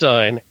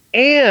Frankenstein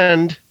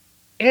and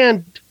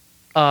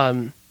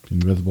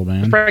Invisible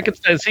Man, the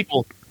Frankenstein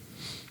sequel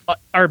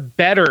are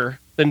better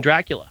than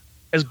Dracula.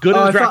 As good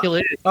as Dracula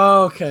is.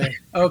 Oh,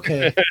 okay.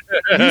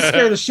 You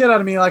scared the shit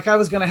out of me. I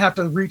was going to have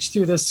to reach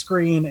through this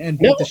screen and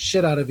beat the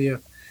shit out of you.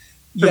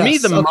 For me,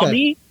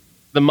 the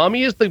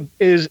Mummy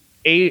is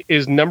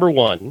number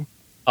one,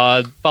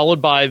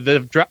 followed by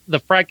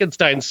the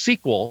Frankenstein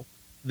sequel,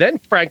 then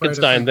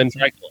Frankenstein, then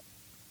Dracula.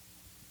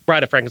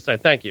 Bride of Frankenstein.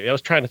 Thank you. I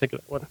was trying to think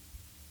of that one.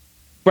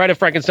 Bride of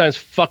Frankenstein is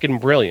fucking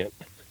brilliant.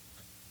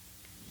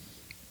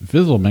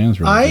 Invisible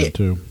Man's really good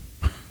too.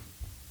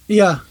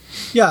 Yeah.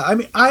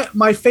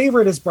 My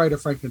favorite is Bride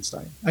of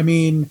Frankenstein.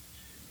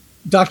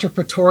 Dr.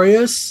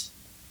 Pretorius.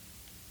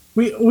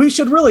 We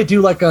should really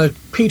do like a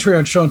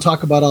Patreon show and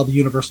talk about all the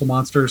Universal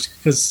monsters,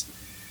 because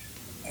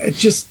it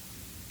just,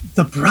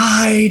 the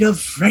Bride of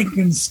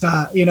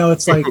Frankenstein.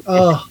 It's like,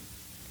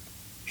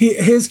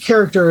 his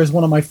character is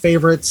one of my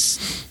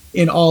favorites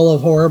in all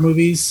of horror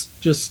movies.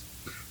 Just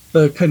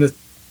the kind of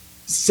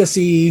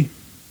sissy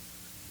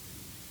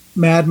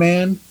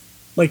madman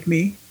like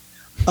me.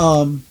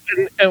 And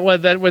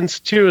what that one's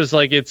too is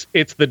like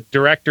it's the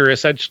director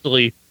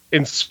essentially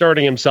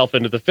inserting himself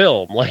into the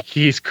film, like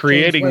he's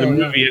creating the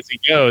movie as he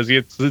goes.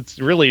 It's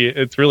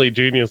really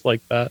genius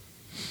like that.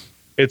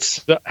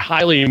 It's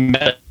highly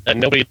meta,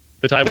 and nobody at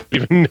the time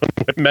even knew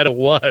what meta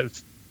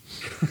was.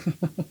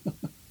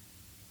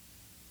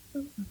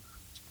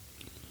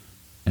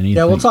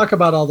 Yeah, we'll talk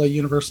about all the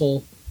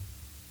Universal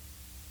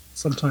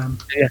sometime.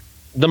 Yeah,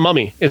 The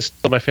Mummy is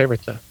still my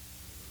favorite though.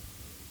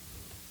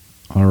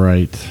 All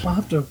right. I'll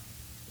have to.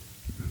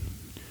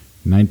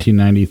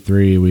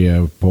 1993, we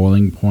have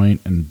Boiling Point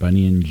and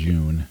Benny and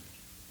June.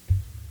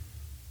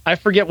 I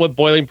forget what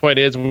Boiling Point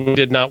is. We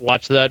did not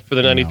watch that for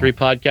the 93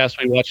 podcast.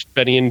 We watched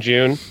Benny and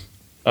June.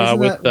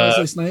 With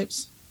Wesley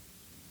Snipes?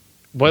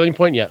 Boiling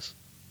Point, yes.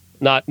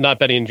 Not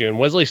Benny and June.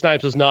 Wesley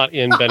Snipes was not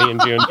in Benny and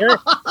June.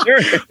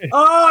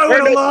 I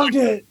would have loved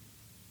it.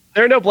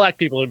 There are no black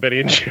people in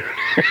Benny and June.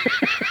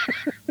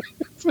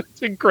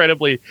 It's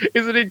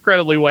an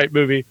incredibly white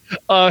movie.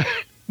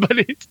 But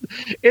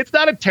it's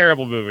not a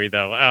terrible movie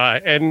though.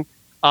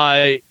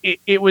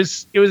 It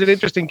was an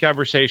interesting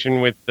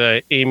conversation with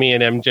Amy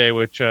and MJ,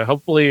 which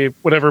hopefully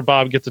whenever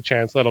Bob gets a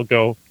chance, that'll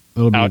go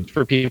out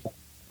for people.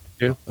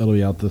 It'll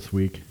be out this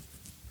week.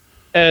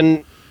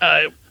 And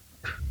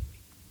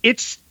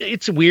it's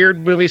a weird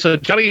movie. So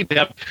Johnny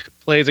Depp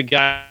plays a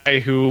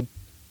guy who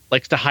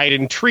likes to hide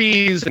in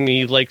trees, and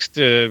he likes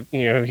to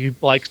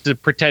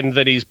pretend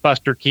that he's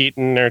Buster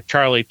Keaton or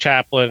Charlie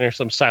Chaplin or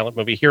some silent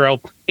movie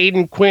hero.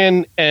 Aidan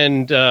Quinn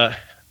and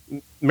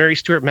Mary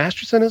Stuart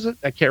Masterson, is it?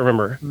 I can't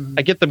remember. Mm-hmm.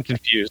 I get them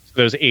confused.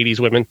 Those 80s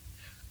women.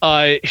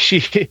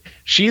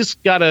 She's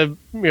got a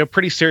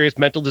pretty serious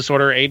mental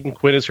disorder. Aidan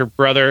Quinn is her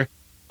brother.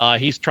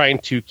 He's trying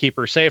to keep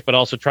her safe, but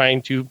also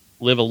trying to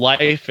live a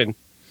life. And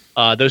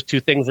those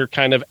two things are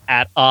kind of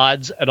at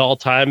odds at all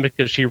time,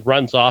 because she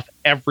runs off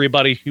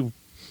everybody who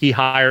he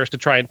hires to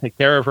try and take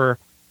care of her.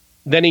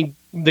 Then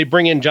they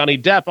bring in Johnny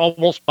Depp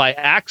almost by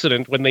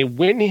accident when they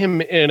win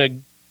him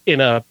in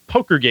a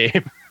poker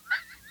game.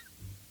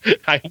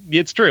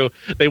 It's true.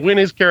 They win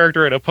his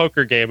character in a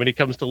poker game, and he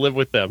comes to live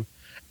with them.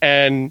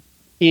 And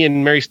he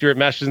and Mary Stuart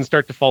Masterson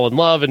start to fall in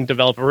love and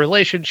develop a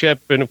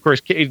relationship. And of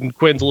course, Aidan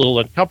Quinn's a little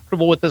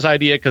uncomfortable with this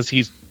idea, because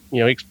he's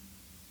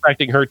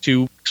expecting her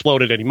to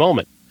explode at any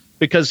moment,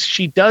 because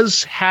she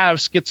does have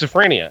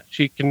schizophrenia.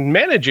 She can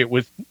manage it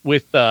with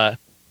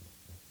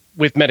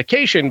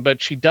medication,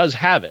 but she does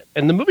have it.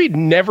 And the movie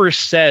never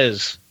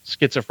says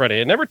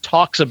schizophrenia. It never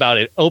talks about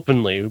it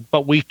openly,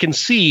 but we can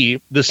see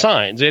the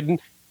signs.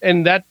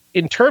 And that,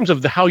 in terms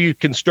of how you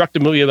construct a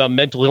movie about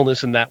mental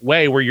illness in that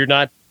way, where you're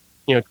not,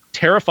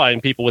 terrifying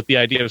people with the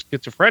idea of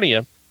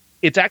schizophrenia,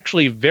 it's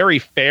actually very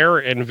fair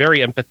and very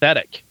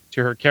empathetic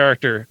to her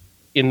character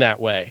in that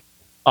way.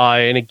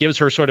 And it gives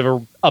her sort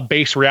of a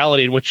base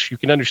reality in which you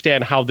can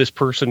understand how this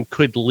person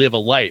could live a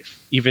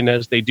life, even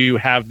as they do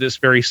have this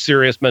very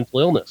serious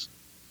mental illness.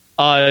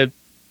 The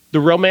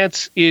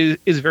romance is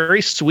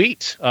very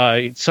sweet.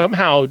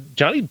 Somehow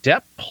Johnny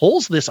Depp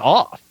pulls this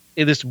off.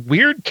 This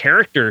weird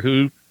character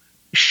who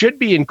should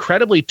be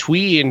incredibly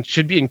twee and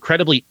should be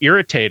incredibly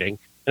irritating.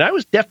 And I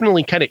was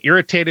definitely kind of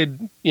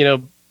irritated,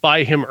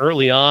 by him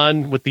early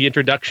on, with the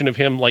introduction of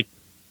him like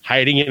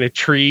hiding in a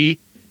tree,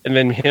 and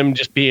then him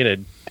just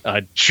being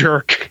a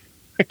jerk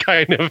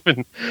kind of.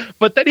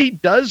 But then he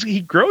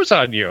grows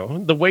on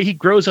you the way he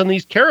grows on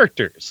these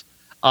characters.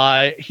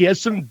 He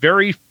has some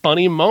very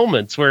funny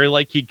moments where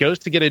like he goes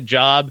to get a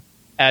job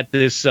at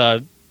this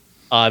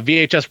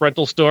VHS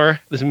rental store,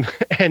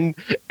 and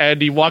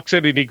he walks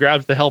in and he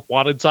grabs the help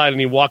wanted sign, and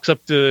he walks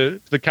up to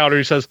the counter.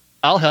 He says,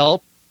 "I'll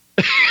help."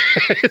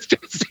 It's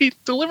just, he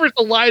delivers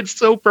the lines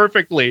so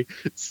perfectly.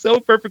 It's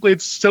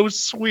so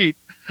sweet.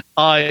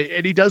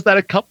 And he does that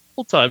a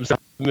couple times in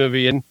the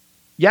movie. And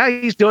yeah,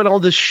 he's doing all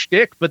this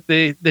shtick, but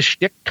the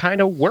shtick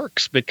kind of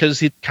works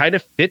because it kind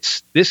of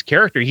fits this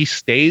character. He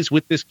stays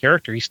with this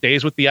character. He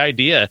stays with the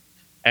idea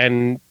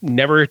and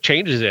never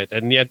changes it,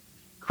 and yet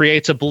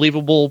creates a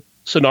believable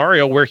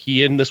scenario where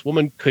he and this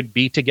woman could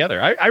be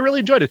together. I really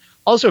enjoyed it.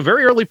 Also,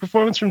 very early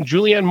performance from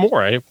Julianne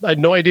Moore. I had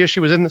no idea she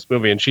was in this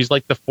movie, and she's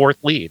like the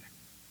fourth lead.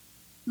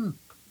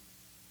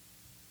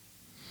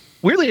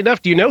 Weirdly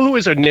enough, do you know who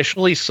was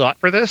initially sought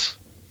for this?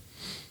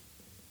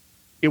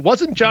 It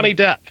wasn't Johnny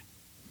Depp,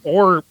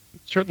 or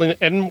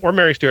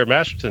Mary Stuart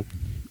Masterson.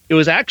 It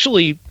was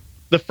actually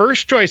the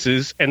first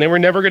choices, and they were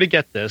never going to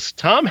get this.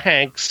 Tom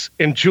Hanks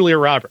and Julia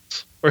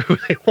Roberts were who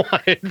they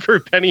wanted for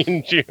Benny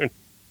and June.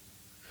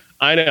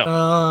 I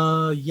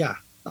know. Yeah.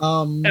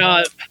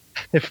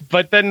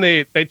 But then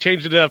they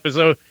changed it up, and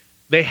so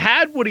they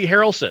had Woody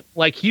Harrelson.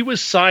 Like, he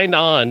was signed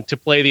on to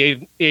play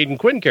the Aidan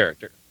Quinn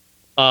character.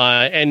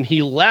 and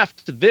he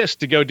left this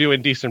to go do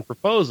Indecent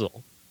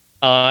Proposal.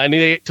 And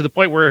to the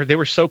point where they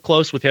were so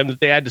close with him that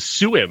they had to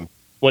sue him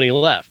when he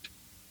left.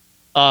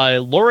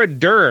 Laura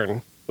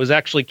Dern was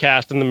actually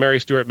cast in the Mary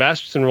Stuart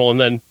Masterson role and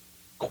then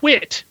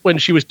quit when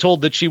she was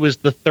told that she was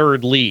the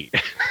third lead.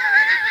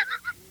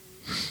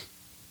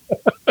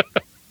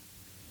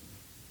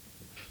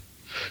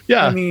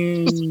 Yeah, I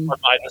mean,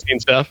 behind the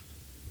scenes stuff.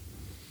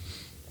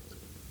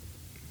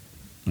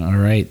 All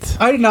right.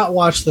 I did not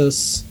watch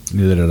this.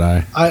 Neither did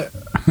I.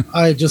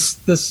 I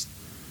just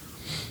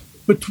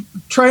but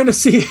trying to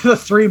see the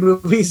 3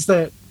 movies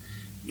that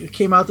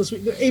came out this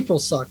week. April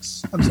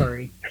sucks. I'm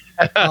sorry.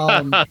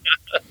 One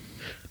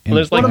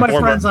of my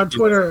friends on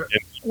Twitter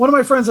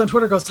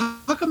goes,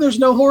 "How come there's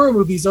no horror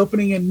movies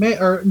opening in May?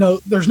 Or no,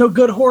 there's no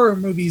good horror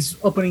movies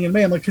opening in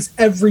May." I'm like, because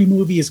every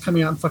movie is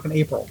coming out in fucking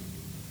April.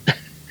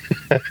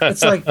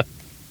 It's like,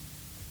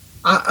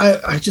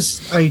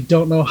 I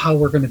don't know how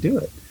we're going to do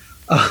it.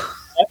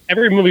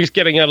 Every movie's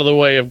getting out of the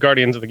way of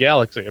Guardians of the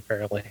Galaxy,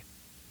 apparently.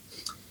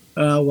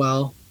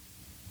 Well,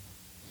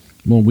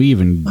 we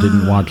even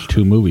didn't watch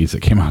 2 movies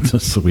that came out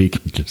this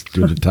week just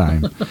due to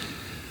time.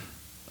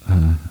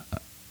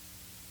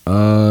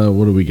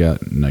 What do we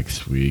got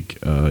next week?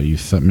 You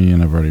sent me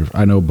and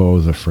I know Bo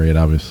is Afraid.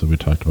 Obviously, we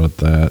talked about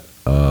that.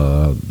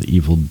 The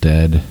Evil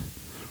Dead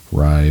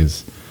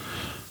Rise.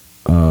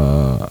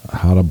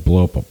 How to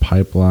Blow Up a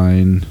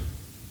Pipeline.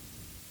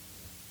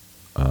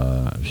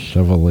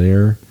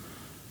 Chevalier.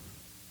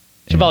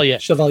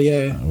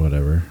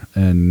 Whatever.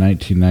 And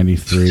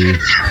 1993.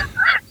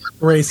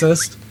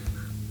 Racist.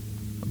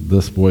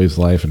 This Boy's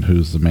Life and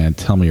Who's the Man.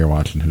 Tell me you're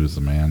watching Who's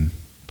the Man.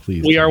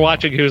 Please. We are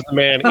watching Who's the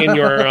Man in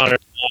your honor.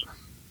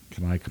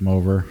 Can I come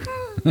over?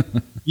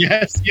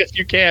 Yes,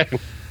 you can.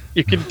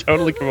 You can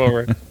totally come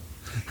over.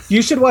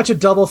 You should watch a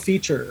double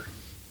feature.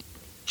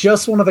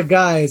 Just one of the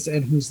guys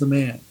and Who's the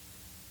Man.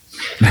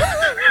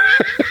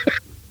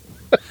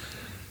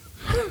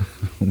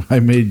 I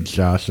made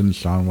Josh and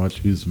Sean watch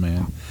Who's the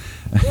Man.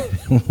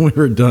 When we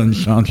were done,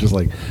 Sean's just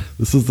like,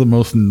 this is the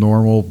most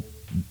normal,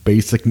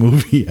 basic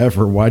movie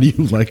ever. Why do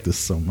you like this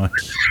so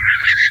much?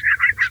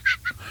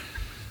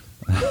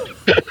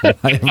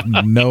 I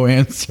have no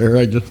answer.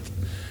 I just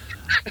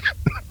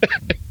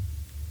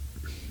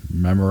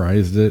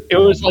memorized it. It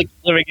was like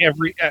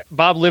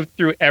Bob lived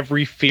through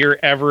every fear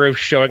ever of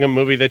showing a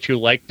movie that you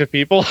like to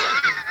people.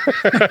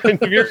 Have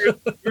you ever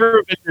been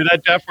through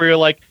that, Jeff, where you're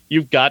like,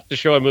 you've got to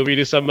show a movie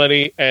to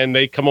somebody and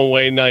they come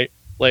away not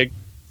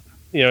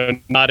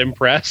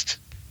impressed?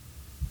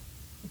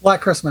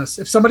 Black Christmas.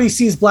 If somebody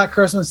sees Black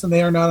Christmas and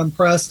they are not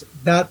impressed,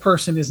 that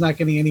person is not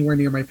getting anywhere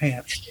near my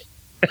pants.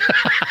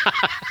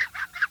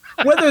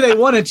 Whether they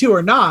wanted to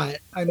or not.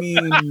 I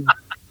mean...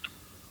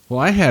 Well,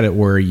 I had it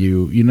where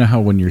you know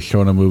how when you're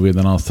showing a movie and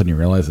then all of a sudden you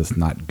realize it's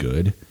not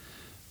good?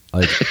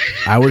 Like,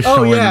 I was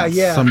showing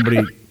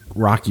somebody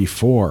Rocky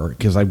IV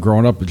because I've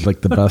grown up, it's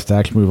like the best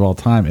action movie of all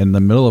time. In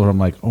the middle of it, I'm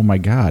like, oh my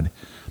God,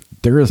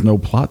 there is no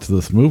plot to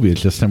this movie.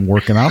 It's just him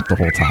working out the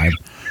whole time.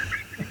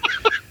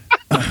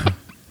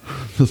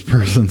 This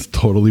person's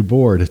totally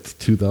bored. It's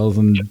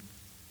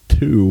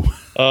 2002.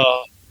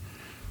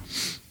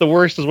 The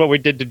worst is what we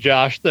did to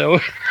Josh, though.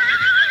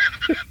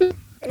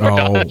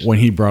 When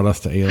he brought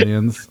us to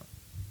Aliens.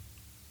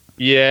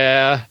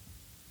 Yeah.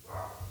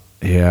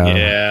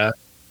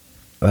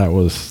 That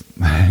was,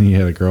 he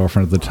had a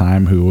girlfriend at the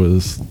time who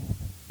was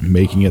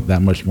making it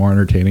that much more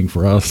entertaining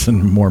for us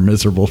and more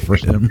miserable for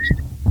him.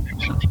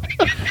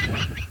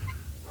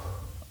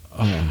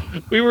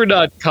 We were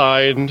not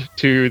kind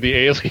to the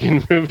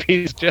Alien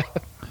movies, Jeff.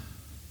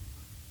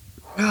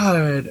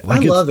 God, I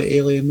love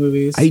Alien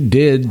movies. I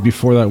did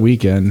before that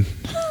weekend.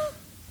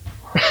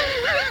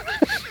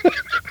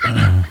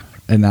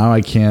 And now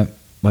I can't,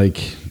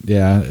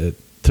 it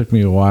took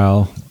me a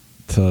while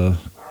to...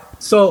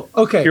 So,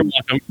 okay, you're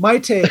welcome. My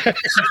take,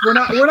 we're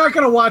not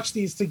going to watch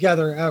these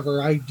together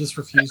ever. I just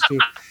refuse to.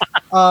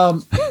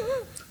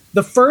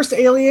 The first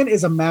Alien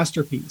is a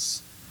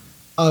masterpiece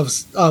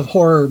of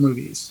horror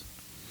movies.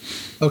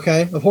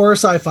 Okay, of horror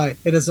sci-fi.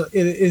 It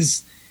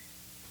is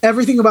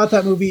everything about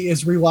that movie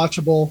is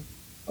rewatchable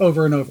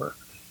over and over.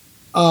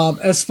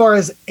 As far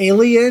as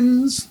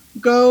Aliens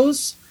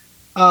goes,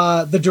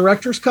 the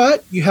director's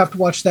cut, you have to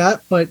watch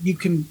that, but you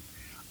can.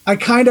 I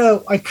kind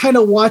of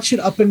watch it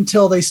up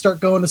until they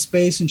start going to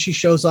space and she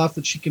shows off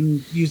that she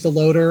can use the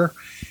loader,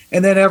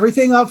 and then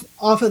everything off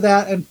of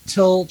that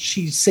until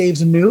she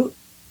saves Newt.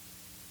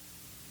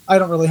 I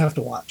don't really have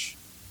to watch.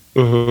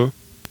 Mm-hmm.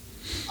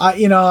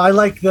 I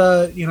like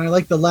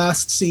the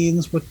last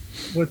scenes with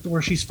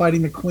where she's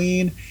fighting the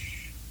Queen.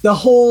 The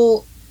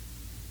whole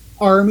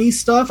army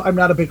stuff, I'm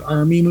not a big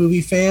army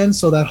movie fan,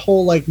 so that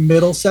whole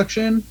middle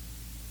section,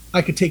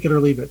 I could take it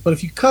or leave it. But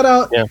if you cut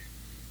out,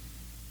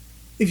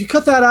 if you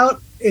cut that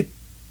out,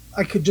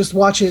 I could just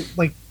watch it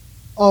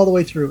all the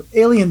way through.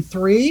 Alien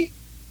 3,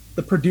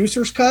 the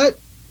producer's cut,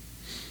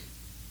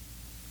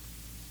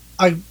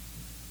 I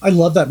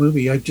love that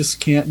movie. I just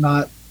can't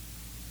not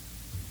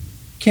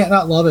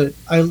love it.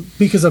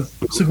 Because of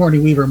Sigourney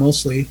Weaver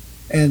mostly,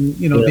 and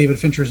David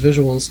Fincher's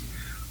visuals.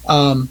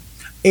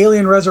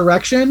 Alien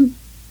Resurrection,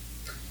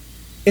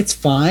 it's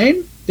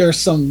fine. There's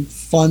some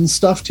fun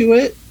stuff to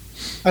it.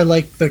 I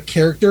like the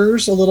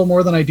characters a little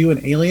more than I do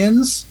in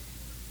Aliens,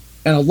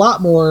 and a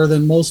lot more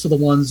than most of the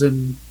ones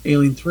in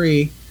Alien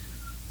 3.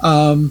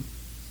 Don't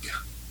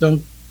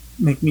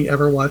make me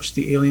ever watch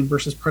the Alien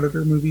versus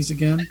Predator movies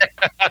again.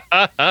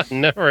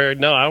 Never.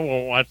 No, I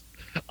won't watch.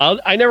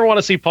 I never want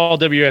to see Paul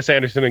W.S.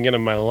 Anderson again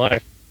in my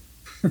life.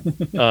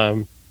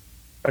 Fucking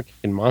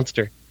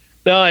monster.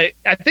 No, I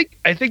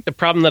think the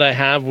problem that I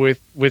have with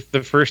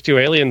the first two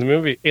Alien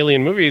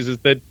movies is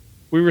that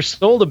we were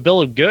sold a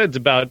bill of goods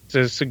about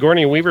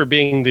Sigourney Weaver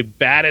being the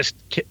baddest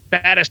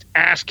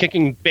ass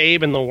kicking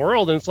babe in the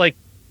world, and it's like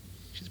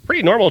she's a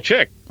pretty normal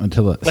chick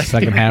until the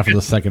second half of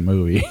the second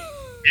movie.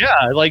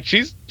 Yeah, like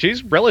she's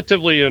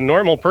relatively a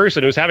normal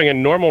person who's having a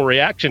normal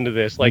reaction to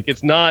this. Like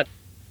she's not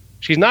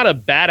a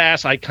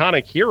badass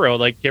iconic hero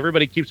like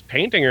everybody keeps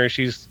painting her.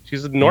 She's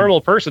a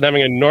normal person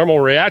having a normal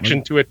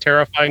reaction to a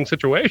terrifying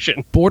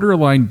situation.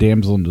 Borderline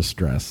damsel in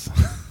distress.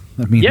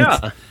 I mean,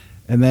 yeah.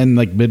 And then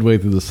like midway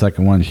through the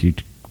second one, she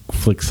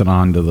flicks it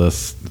on to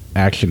this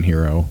action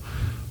hero.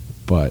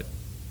 But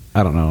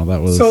I don't know. That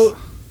was so.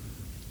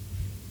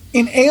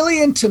 In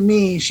Alien, to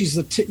me,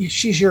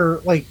 she's your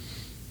like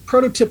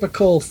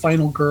prototypical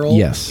final girl.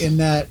 Yes. In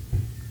that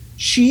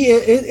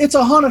it's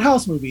a haunted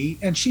house movie,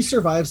 and she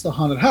survives the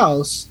haunted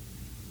house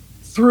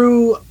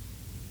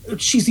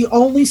she's the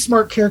only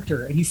smart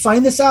character, and you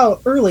find this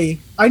out early.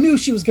 I knew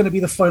she was going to be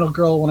the final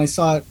girl when I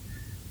saw it.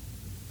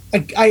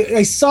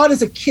 I saw it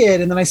as a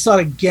kid, and then I saw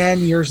it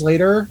again years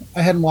later.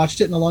 I hadn't watched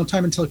it in a long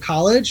time until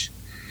college,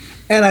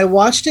 and I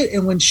watched it,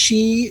 and when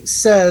she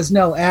says,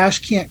 no, Ash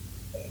can't,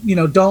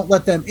 don't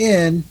let them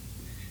in,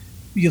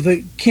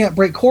 they can't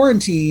break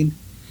quarantine,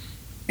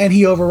 and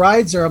he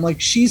overrides her, I'm like,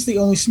 she's the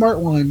only smart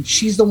one.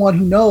 She's the one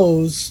who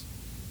knows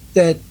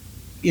that,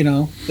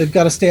 they've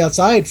got to stay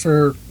outside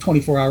for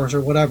 24 hours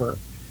or whatever.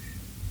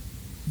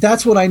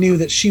 That's when I knew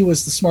that she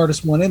was the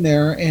smartest one in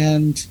there,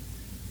 and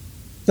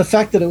the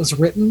fact that it was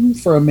written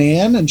for a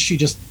man and she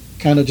just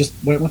kind of just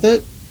went with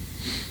it,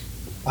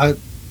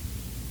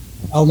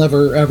 I'll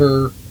never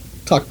ever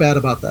talk bad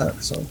about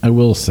that. So I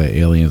will say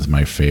Alien's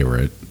my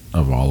favorite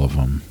of all of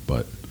them,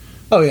 but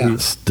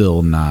it's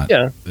still not.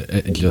 Yeah,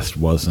 it just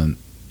wasn't.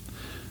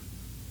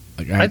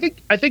 Like I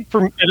think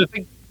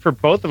for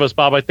both of us,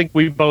 Bob, I think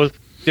we both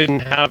didn't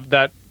have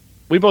that.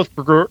 We both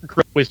grew up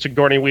with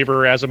Sigourney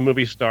Weaver as a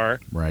movie star.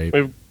 Right.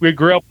 We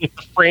grew up with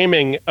the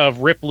framing of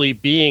Ripley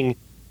being,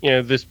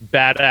 this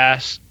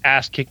badass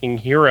ass-kicking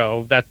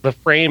hero. That's the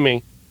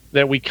framing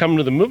that we come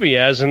to the movie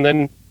as, and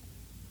then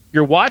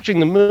you're watching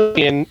the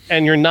movie and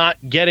you're not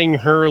getting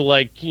her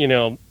like,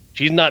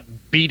 she's not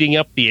beating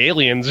up the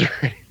aliens or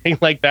anything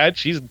like that.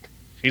 She's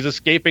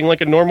escaping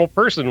like a normal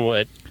person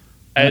would.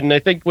 And I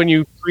think when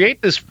you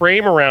create this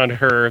frame around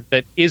her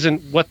that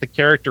isn't what the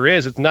character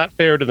is, it's not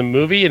fair to the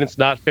movie and it's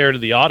not fair to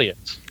the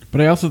audience.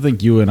 But I also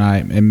think you and I,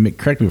 and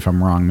correct me if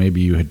I'm wrong,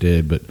 maybe you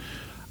did, but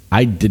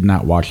I did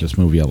not watch this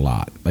movie a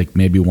lot. Like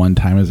maybe one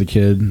time as a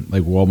kid.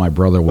 Like, my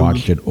brother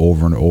watched it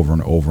over and over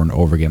and over and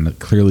over again.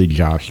 Clearly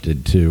Josh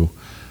did too.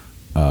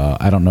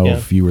 I don't know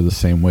if you were the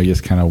same way,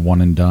 just kind of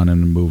one and done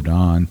and moved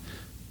on.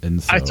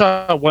 And so, I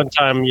saw it one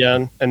time,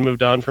 and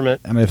moved on from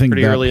it. And I think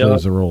that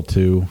plays a role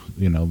too.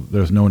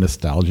 There's no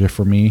nostalgia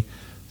for me,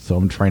 so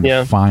I'm trying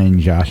to find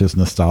Josh's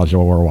nostalgia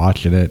while we're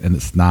watching it, and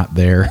it's not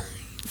there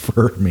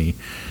for me.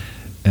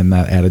 And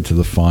that added to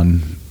the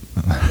fun,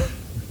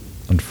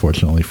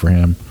 unfortunately for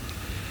him.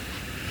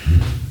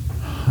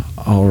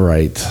 All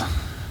right,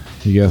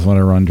 you guys want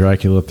to run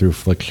Dracula through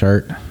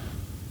Flickchart?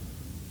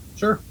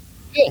 Sure.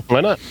 Yeah,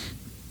 why not?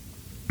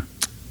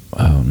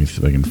 Let me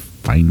see if I can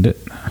find it.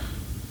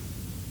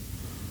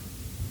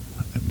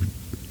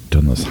 I've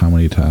done this how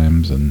many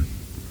times, and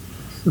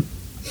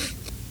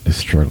I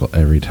struggle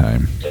every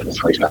time.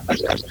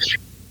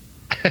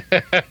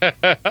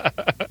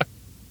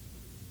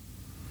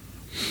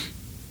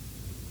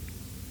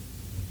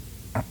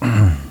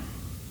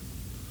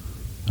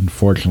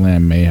 Unfortunately, I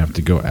may have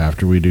to go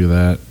after we do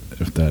that,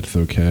 if that's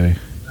okay.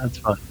 That's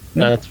fine.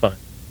 Yeah. That's fine.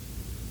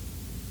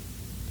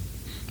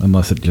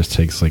 Unless it just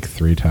takes like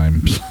 3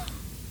 times.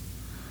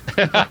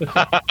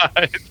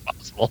 It's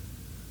possible.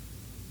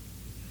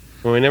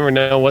 We never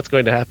know what's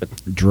going to happen.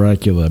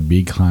 Dracula,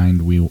 Be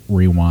Kind, We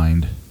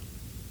Rewind.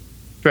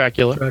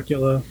 Dracula,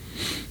 The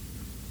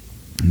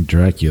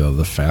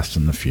Fast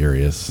and the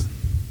Furious.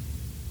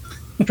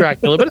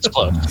 Dracula, but it's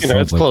close.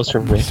 It's close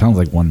for me. It sounds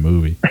like one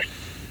movie.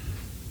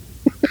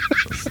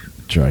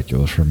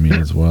 Dracula for me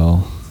as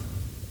well.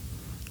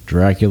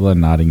 Dracula,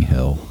 Notting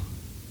Hill.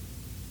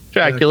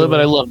 Dracula, but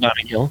I love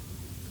Notting Hill.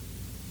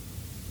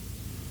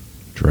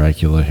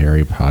 Dracula,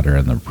 Harry Potter,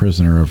 and the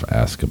Prisoner of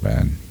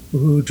Azkaban.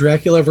 Ooh,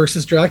 Dracula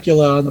versus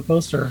Dracula on the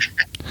poster.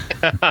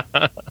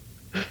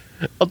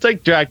 I'll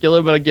take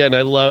Dracula, but again,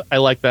 I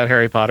like that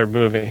Harry Potter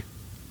movie.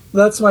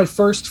 That's my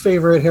first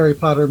favorite Harry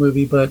Potter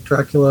movie, but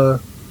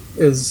Dracula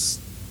is...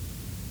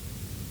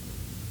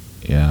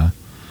 Yeah.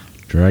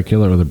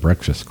 Dracula or The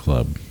Breakfast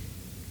Club?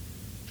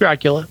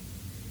 Dracula.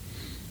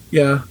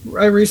 Yeah,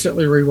 I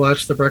recently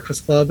rewatched The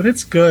Breakfast Club, and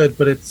it's good,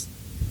 but it's,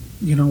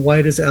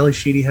 why does Ali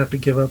Sheedy have to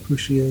give up who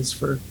she is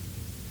for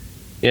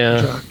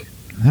Yeah. Jock?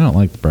 I don't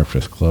like The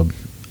Breakfast Club.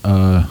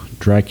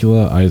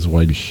 Dracula, Eyes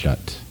Wide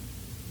Shut.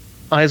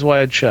 Eyes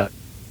Wide Shut.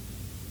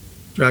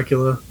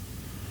 Dracula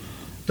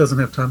doesn't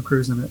have Tom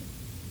Cruise in it.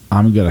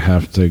 I'm going to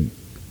have to,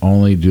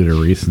 only due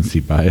to recency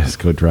bias,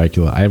 go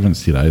Dracula. I haven't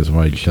seen Eyes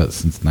Wide Shut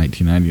since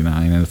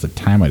 1999, and at the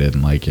time I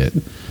didn't like it.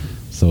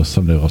 So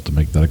someday we'll have to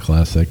make that a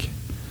classic.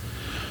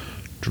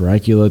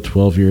 Dracula,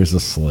 12 Years a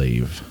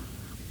Slave.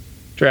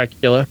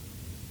 Dracula.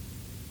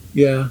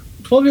 Yeah,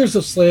 12 Years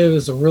a Slave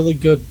is a really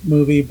good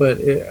movie, but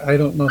I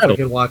don't know if I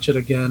could watch it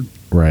again.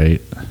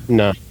 Right.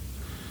 No.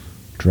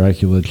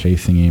 Dracula,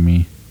 Chasing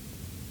Amy.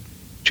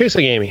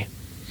 Chasing Amy.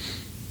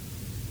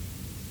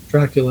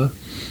 Dracula.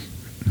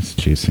 It's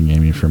Chasing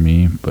Amy for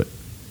me, but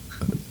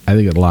I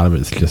think a lot of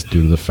it's just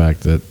due to the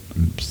fact that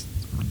I'm just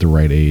the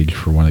right age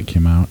for when it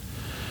came out.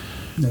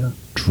 Yeah.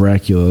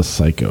 Dracula,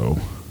 Psycho.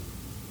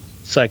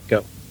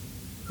 Psycho.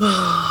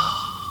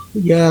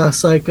 Yeah,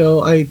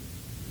 Psycho.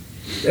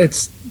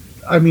 It's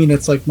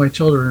like my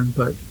children,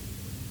 but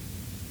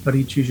how do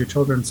you choose your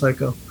children?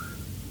 Psycho.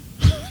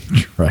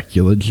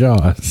 Dracula,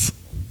 Jaws.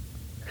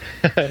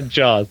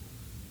 Jaws.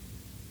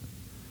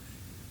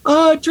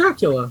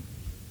 Dracula.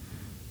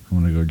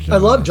 I'm gonna go Jaws. I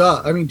love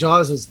Jaws.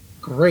 Jaws is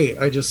great.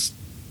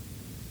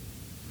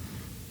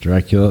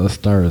 Dracula, A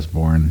Star Is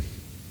Born.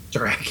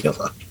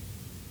 Dracula.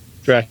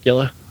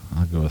 Dracula.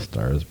 I'll go A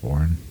Star Is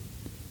Born.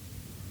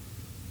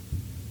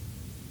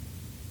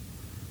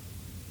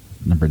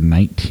 Number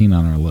 19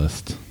 on our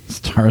list.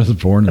 Star Is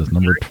Born is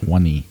number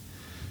 20.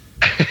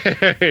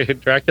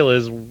 Dracula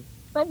is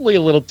probably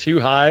a little too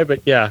high,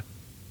 but yeah,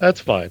 that's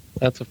fine.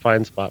 That's a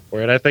fine spot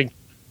for it. I think,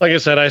 like I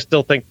said, I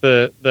still think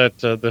that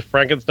the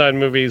Frankenstein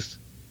movies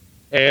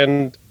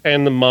and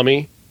the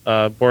Mummy,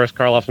 Boris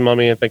Karloff's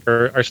Mummy, I think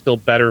are still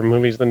better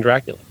movies than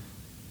Dracula.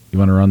 You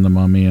want to run The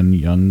Mummy and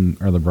Young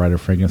or The Bride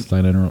of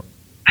Frankenstein in real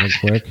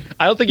quick?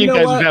 I don't think you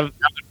guys have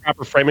the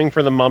proper framing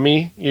for The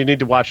Mummy. You need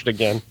to watch it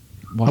again.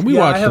 Well, we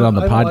watched it on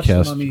the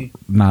podcast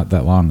not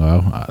that long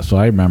ago, so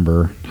I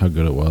remember how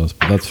good it was.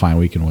 But that's fine.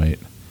 We can wait.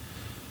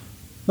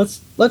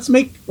 Let's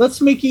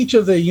make each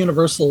of the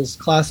Universal's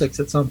classics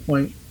at some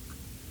point.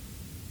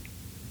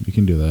 We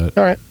can do that.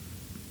 All right.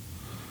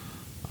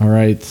 All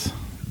right.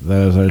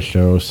 That is our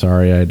show.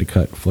 Sorry I had to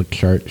cut Flick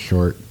Chart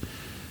short.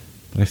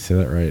 Did I say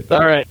that right?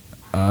 All right.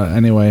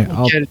 Anyway,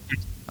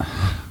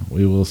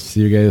 we will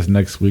see you guys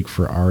next week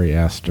for Ari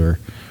Aster.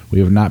 We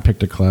have not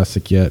picked a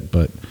classic yet,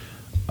 but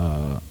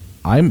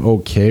I'm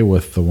okay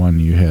with the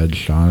one you had,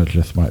 Sean. It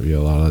just might be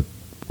a lot of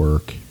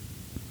work.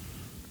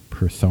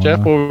 Persona.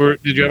 Jeff,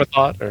 did you have a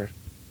thought? Or?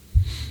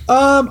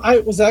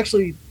 I was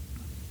actually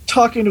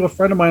talking to a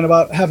friend of mine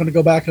about having to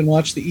go back and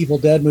watch the Evil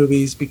Dead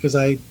movies because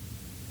I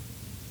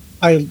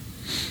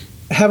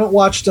haven't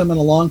watched them in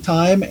a long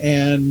time,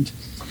 and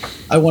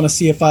I want to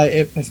see if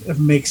it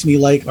makes me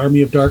like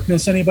Army of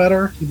Darkness any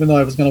better, even though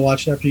I was going to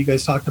watch it after you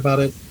guys talked about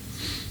it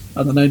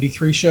on the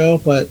 93 show.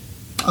 But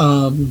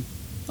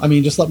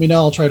just let me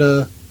know. I'll try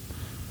to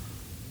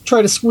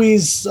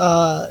squeeze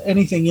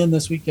anything in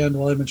this weekend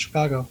while I'm in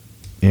Chicago.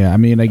 Yeah,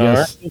 I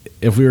guess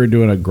if we were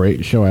doing a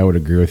great show, I would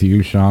agree with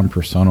you, Sean.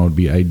 Persona would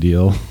be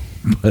ideal,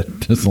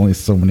 but there's only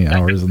so many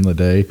hours in the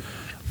day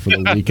for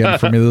the weekend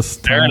for me this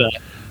time.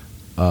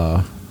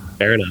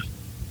 Fair enough.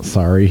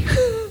 Sorry.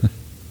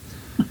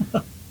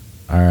 All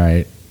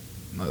right.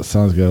 That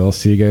sounds good. I'll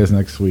see you guys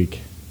next week.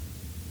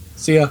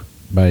 See ya.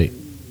 Bye.